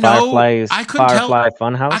from his Firefly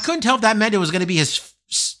Funhouse? I couldn't tell if that meant it was going to be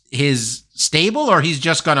his stable or he's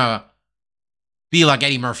just going to be like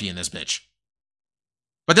Eddie Murphy in this bitch.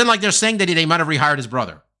 But then, they're saying that they might have rehired his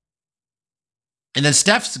brother. And then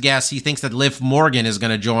Steph's guess, he thinks that Liv Morgan is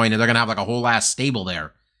going to join and they're going to have a whole ass stable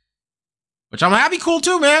there. Which I'm happy, cool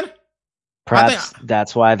too, man. Perhaps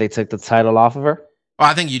that's why they took the title off of her. Well,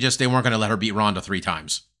 I think they weren't going to let her beat Ronda 3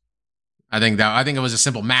 times. I think it was a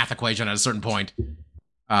simple math equation at a certain point.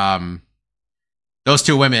 Those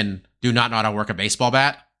two women do not know how to work a baseball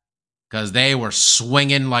bat because they were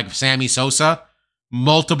swinging like Sammy Sosa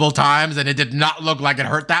multiple times and it did not look like it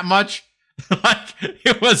hurt that much.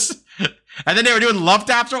 It was. And then they were doing love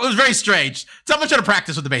taps. It was very strange. Someone should have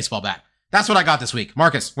practiced with the baseball bat. That's what I got this week.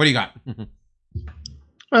 Marcus, what do you got?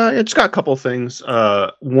 It's got a couple things.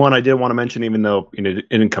 One I did want to mention, even though it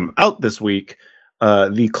didn't come out this week,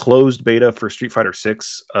 the closed beta for Street Fighter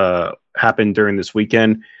 6 happened during this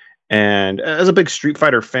weekend. And as a big Street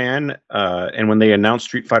Fighter fan, and when they announced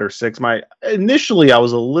Street Fighter 6, initially I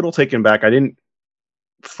was a little taken back. I didn't,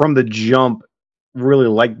 from the jump, really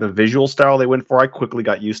like the visual style they went for. I quickly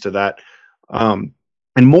got used to that.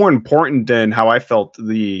 And more important than how I felt,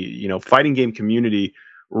 the fighting game community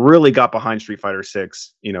really got behind Street Fighter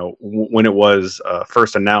 6, when it was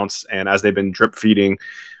first announced, and as they've been drip feeding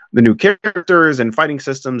the new characters and fighting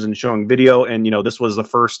systems and showing video. And this was the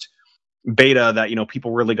first beta that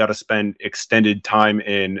people really got to spend extended time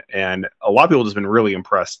in, and a lot of people have just been really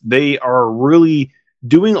impressed. They are really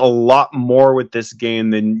doing a lot more with this game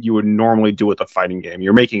than you would normally do with a fighting game.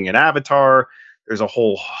 You're making an avatar. There's a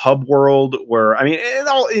whole hub world where,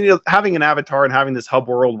 having an avatar and having this hub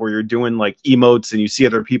world where you're doing emotes and you see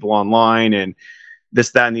other people online and this,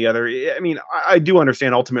 that, and the other. I do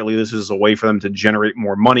understand ultimately this is a way for them to generate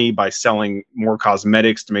more money by selling more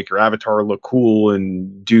cosmetics to make your avatar look cool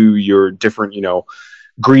and do your different,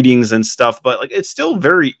 greetings and stuff. But it's still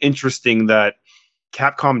very interesting that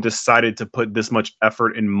Capcom decided to put this much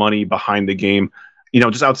effort and money behind the game,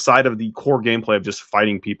 just outside of the core gameplay of just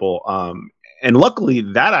fighting people. And luckily,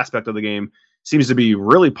 that aspect of the game seems to be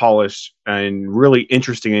really polished and really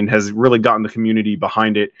interesting and has really gotten the community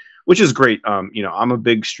behind it, which is great. I'm a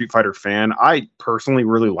big Street Fighter fan. I personally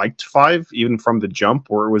really liked 5, even from the jump,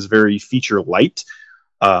 where it was very feature light.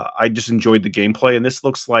 I just enjoyed the gameplay, and this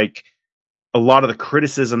looks like a lot of the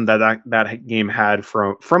criticism that game had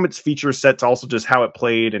from its feature set to also just how it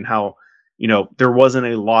played and how there wasn't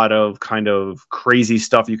a lot of kind of crazy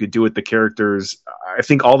stuff you could do with the characters. I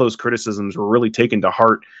think all those criticisms were really taken to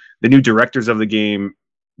heart. The new directors of the game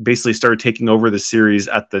basically started taking over the series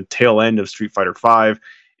at the tail end of Street Fighter V,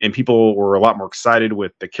 and people were a lot more excited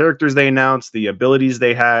with the characters they announced, the abilities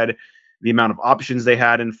they had, the amount of options they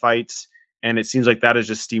had in fights, and it seems like that has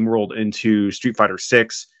just steamrolled into Street Fighter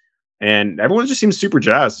 6. And everyone just seems super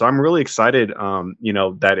jazzed. So I'm really excited,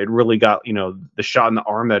 that it really got, the shot in the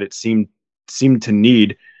arm that it seemed to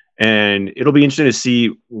need. And it'll be interesting to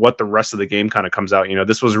see what the rest of the game kind of comes out.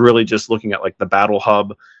 This was really just looking at the battle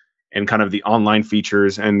hub and kind of the online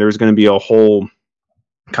features. And there's going to be a whole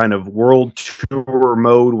kind of world tour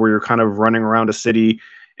mode where you're kind of running around a city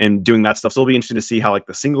and doing that stuff. So it'll be interesting to see how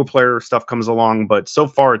the single player stuff comes along. But so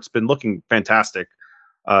far it's been looking fantastic.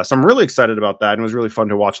 So I'm really excited about that. And it was really fun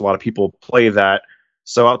to watch a lot of people play that.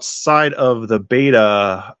 So outside of the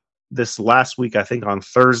beta, this last week, I think on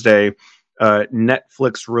Thursday,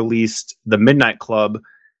 Netflix released The Midnight Club.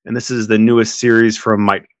 And this is the newest series from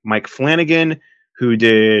Mike Flanagan, who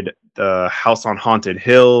did The House on Haunted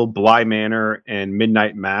Hill, Bly Manor, and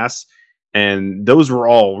Midnight Mass. And those were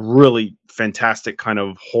all really fantastic kind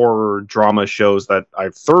of horror drama shows that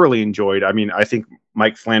I've thoroughly enjoyed. I think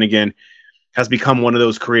Mike Flanagan has become one of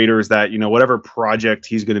those creators that, whatever project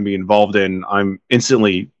he's going to be involved in, I'm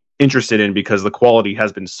instantly interested in because the quality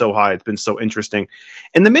has been so high. It's been so interesting.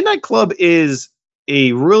 And The Midnight Club is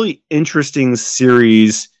a really interesting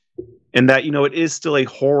series in that, it is still a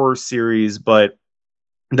horror series, but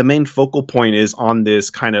the main focal point is on this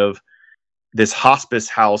kind of this hospice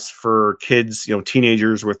house for kids,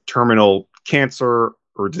 teenagers with terminal cancer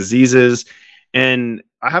or diseases. And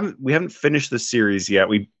we haven't finished the series yet.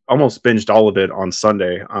 We almost binged all of it on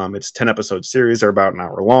Sunday. It's 10 episode series. They're about an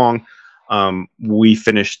hour long. We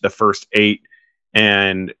finished the first 8.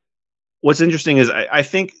 And what's interesting is I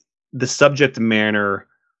think the subject matter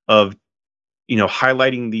of,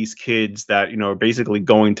 highlighting these kids that, are basically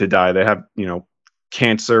going to die. They have,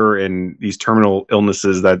 cancer and these terminal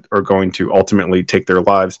illnesses that are going to ultimately take their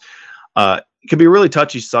lives. It can be a really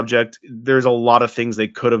touchy subject. There's a lot of things they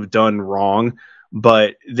could have done wrong,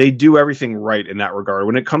 but they do everything right in that regard.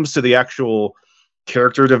 When it comes to the actual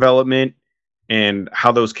character development and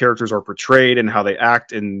how those characters are portrayed and how they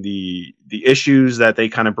act and the issues that they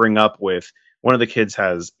kind of bring up with, one of the kids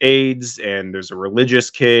has AIDS and there's a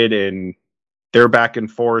religious kid and they're back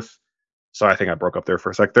and forth. So I think I broke up there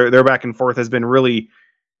for a sec. Their back and forth has been really,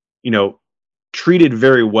 treated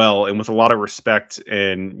very well and with a lot of respect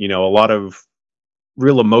and, a lot of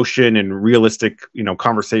real emotion and realistic,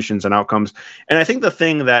 conversations and outcomes. And I think the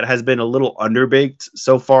thing that has been a little underbaked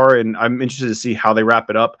so far, and I'm interested to see how they wrap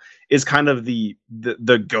it up, is kind of the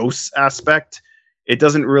ghosts aspect. It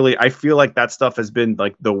doesn't really, I feel like that stuff has been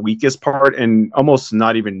like the weakest part and almost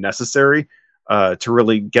not even necessary to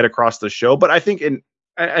really get across the show. But I think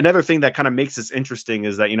another thing that kind of makes this interesting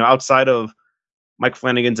is that, outside of Mike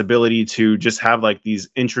Flanagan's ability to just have like these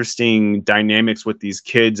interesting dynamics with these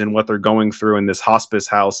kids and what they're going through in this hospice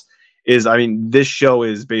house is, this show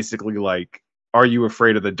is basically like, Are You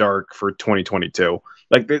Afraid of the Dark for 2022?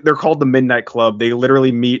 Like they're called the Midnight Club. They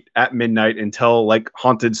literally meet at midnight and tell like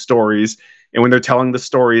haunted stories. And when they're telling the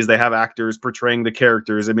stories, they have actors portraying the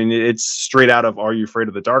characters. It's straight out of Are You Afraid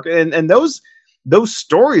of the Dark? And those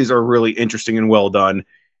stories are really interesting and well done.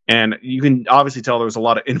 And you can obviously tell there was a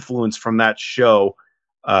lot of influence from that show.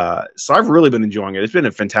 So I've really been enjoying it. It's been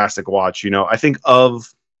a fantastic watch. I think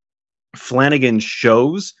of Flanagan's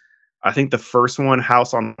shows, I think the first one,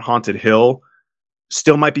 House on Haunted Hill,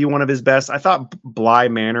 still might be one of his best. I thought Bly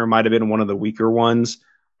Manor might have been one of the weaker ones.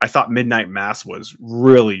 I thought Midnight Mass was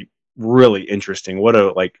really, really interesting. What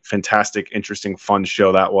a fantastic, interesting, fun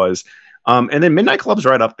show that was. And then Midnight Club's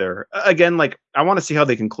right up there. Again, I want to see how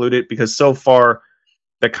they conclude it because so far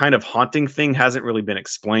the kind of haunting thing hasn't really been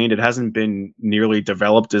explained. It hasn't been nearly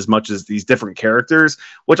developed as much as these different characters,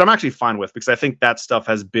 which I'm actually fine with because I think that stuff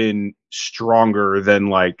has been stronger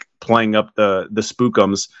than playing up the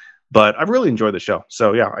spookums. But I've really enjoyed the show.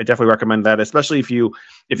 So yeah, I definitely recommend that, especially if you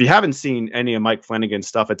haven't seen any of Mike Flanagan's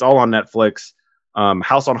stuff. It's all on Netflix.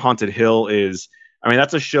 House on Haunted Hill is,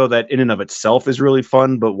 that's a show that in and of itself is really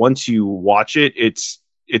fun, but once you watch it, it's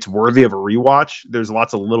worthy of a rewatch. There's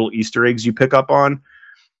lots of little Easter eggs you pick up on.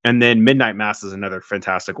 And then Midnight Mass is another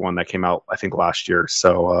fantastic one that came out, I think, last year.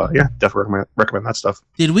 So yeah, definitely recommend that stuff.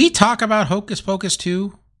 Did we talk about Hocus Pocus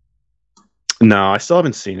 2? No, I still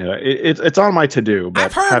haven't seen it. It's on my to-do, but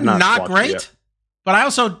I've heard not great. But I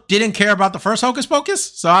also didn't care about the first Hocus Pocus.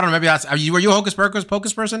 So I don't know, maybe that's, were you a Hocus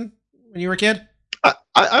Pocus person when you were a kid?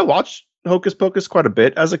 I watched Hocus Pocus quite a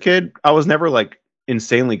bit as a kid. I was never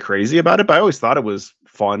insanely crazy about it, but I always thought it was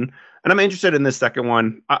fun. And I'm interested in this second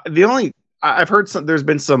one. I've heard there's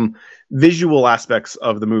been some visual aspects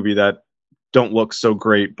of the movie that don't look so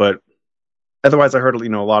great, but otherwise I heard,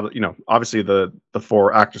 a lot of, obviously the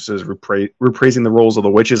four actresses reprising the roles of the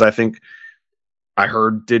witches, I think I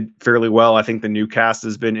heard did fairly well. I think the new cast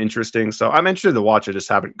has been interesting. So I'm interested to watch it. Just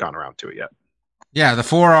haven't gone around to it yet. Yeah. The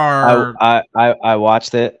four are, I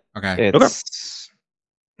watched it. Okay.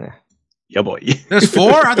 Yeah, boy. There's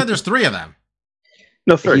four. I thought there's three of them.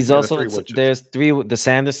 No, three. He's also there's three. The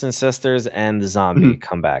Sanderson sisters and the zombie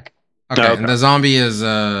come back. Okay, and the zombie is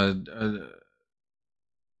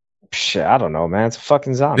shit. I don't know, man. It's a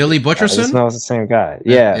fucking zombie. Billy Butcherson. No, it's the same guy.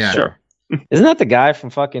 Yeah, sure. Isn't that the guy from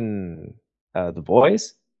fucking The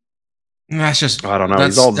Boys? That's just I don't know.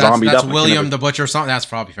 He's all zombie. That's William the Butcher. Something that's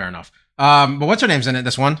probably fair enough. But what's her name's in it?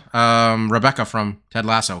 This one, Rebecca from Ted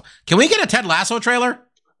Lasso. Can we get a Ted Lasso trailer?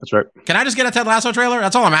 That's right. Can I just get a Ted Lasso trailer?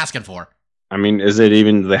 That's all I'm asking for. Is it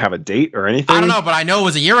even, do they have a date or anything? I don't know, but I know it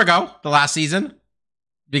was a year ago, the last season,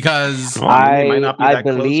 because I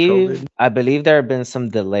believe there have been some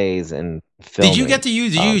delays in filming. Did you get to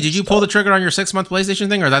use? Did you pull the trigger on your 6-month PlayStation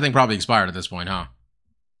thing, or that thing probably expired at this point? Huh?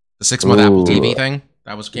 The 6-month Apple TV thing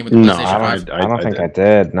that came with the PlayStation 5. I don't think I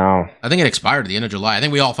did. No, I think it expired at the end of July. I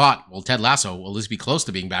think we all thought, well, Ted Lasso will at least be close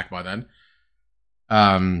to being back by then.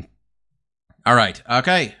 All right.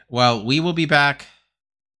 Okay. Well, we will be back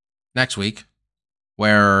next week,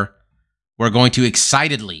 where we're going to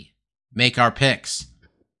excitedly make our picks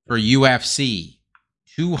for UFC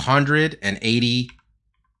 280,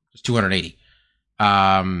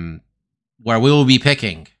 where we will be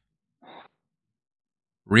picking,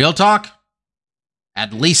 real talk,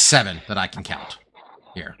 at least 7 that I can count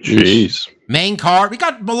here. Jeez. Main card, we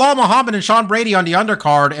got Bilal Muhammad and Sean Brady on the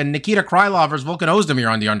undercard, and Nikita Krylov versus Volkan Ozdemir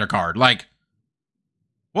on the undercard. What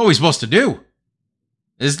are we supposed to do?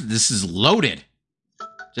 This is loaded.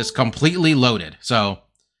 Just completely loaded. So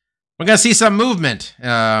we're going to see some movement.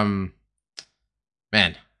 Man,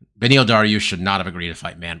 Beneil Dariush should not have agreed to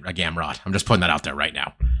fight Gamrot. I'm just putting that out there right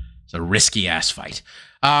now. It's a risky ass fight.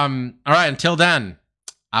 All right, until then,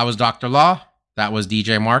 I was Dr. Law. That was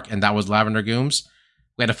DJ Mark, and that was Lavender Gooms.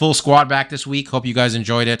 We had a full squad back this week. Hope you guys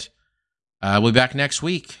enjoyed it. We'll be back next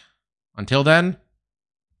week. Until then,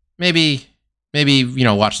 maybe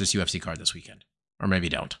watch this UFC card this weekend, or maybe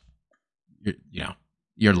don't.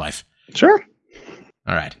 Your life. Sure.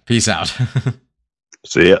 All right. Peace out.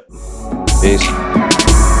 See ya. Peace.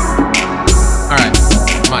 All right,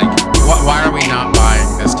 Mike. Why are we not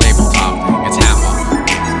buying this tabletop thing? It's half off.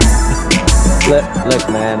 Look,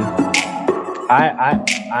 man.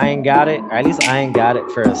 I ain't got it. Or at least I ain't got it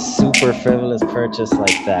for a super frivolous purchase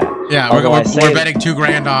like that. Yeah, we're betting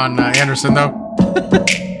 $2,000 on Anderson though.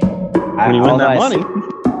 When you win that money.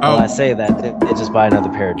 Well, I say that they just buy another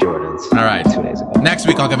pair of Jordans. All right. 2 days ago. Next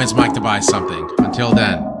week I'll convince Mike to buy something. Until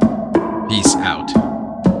then.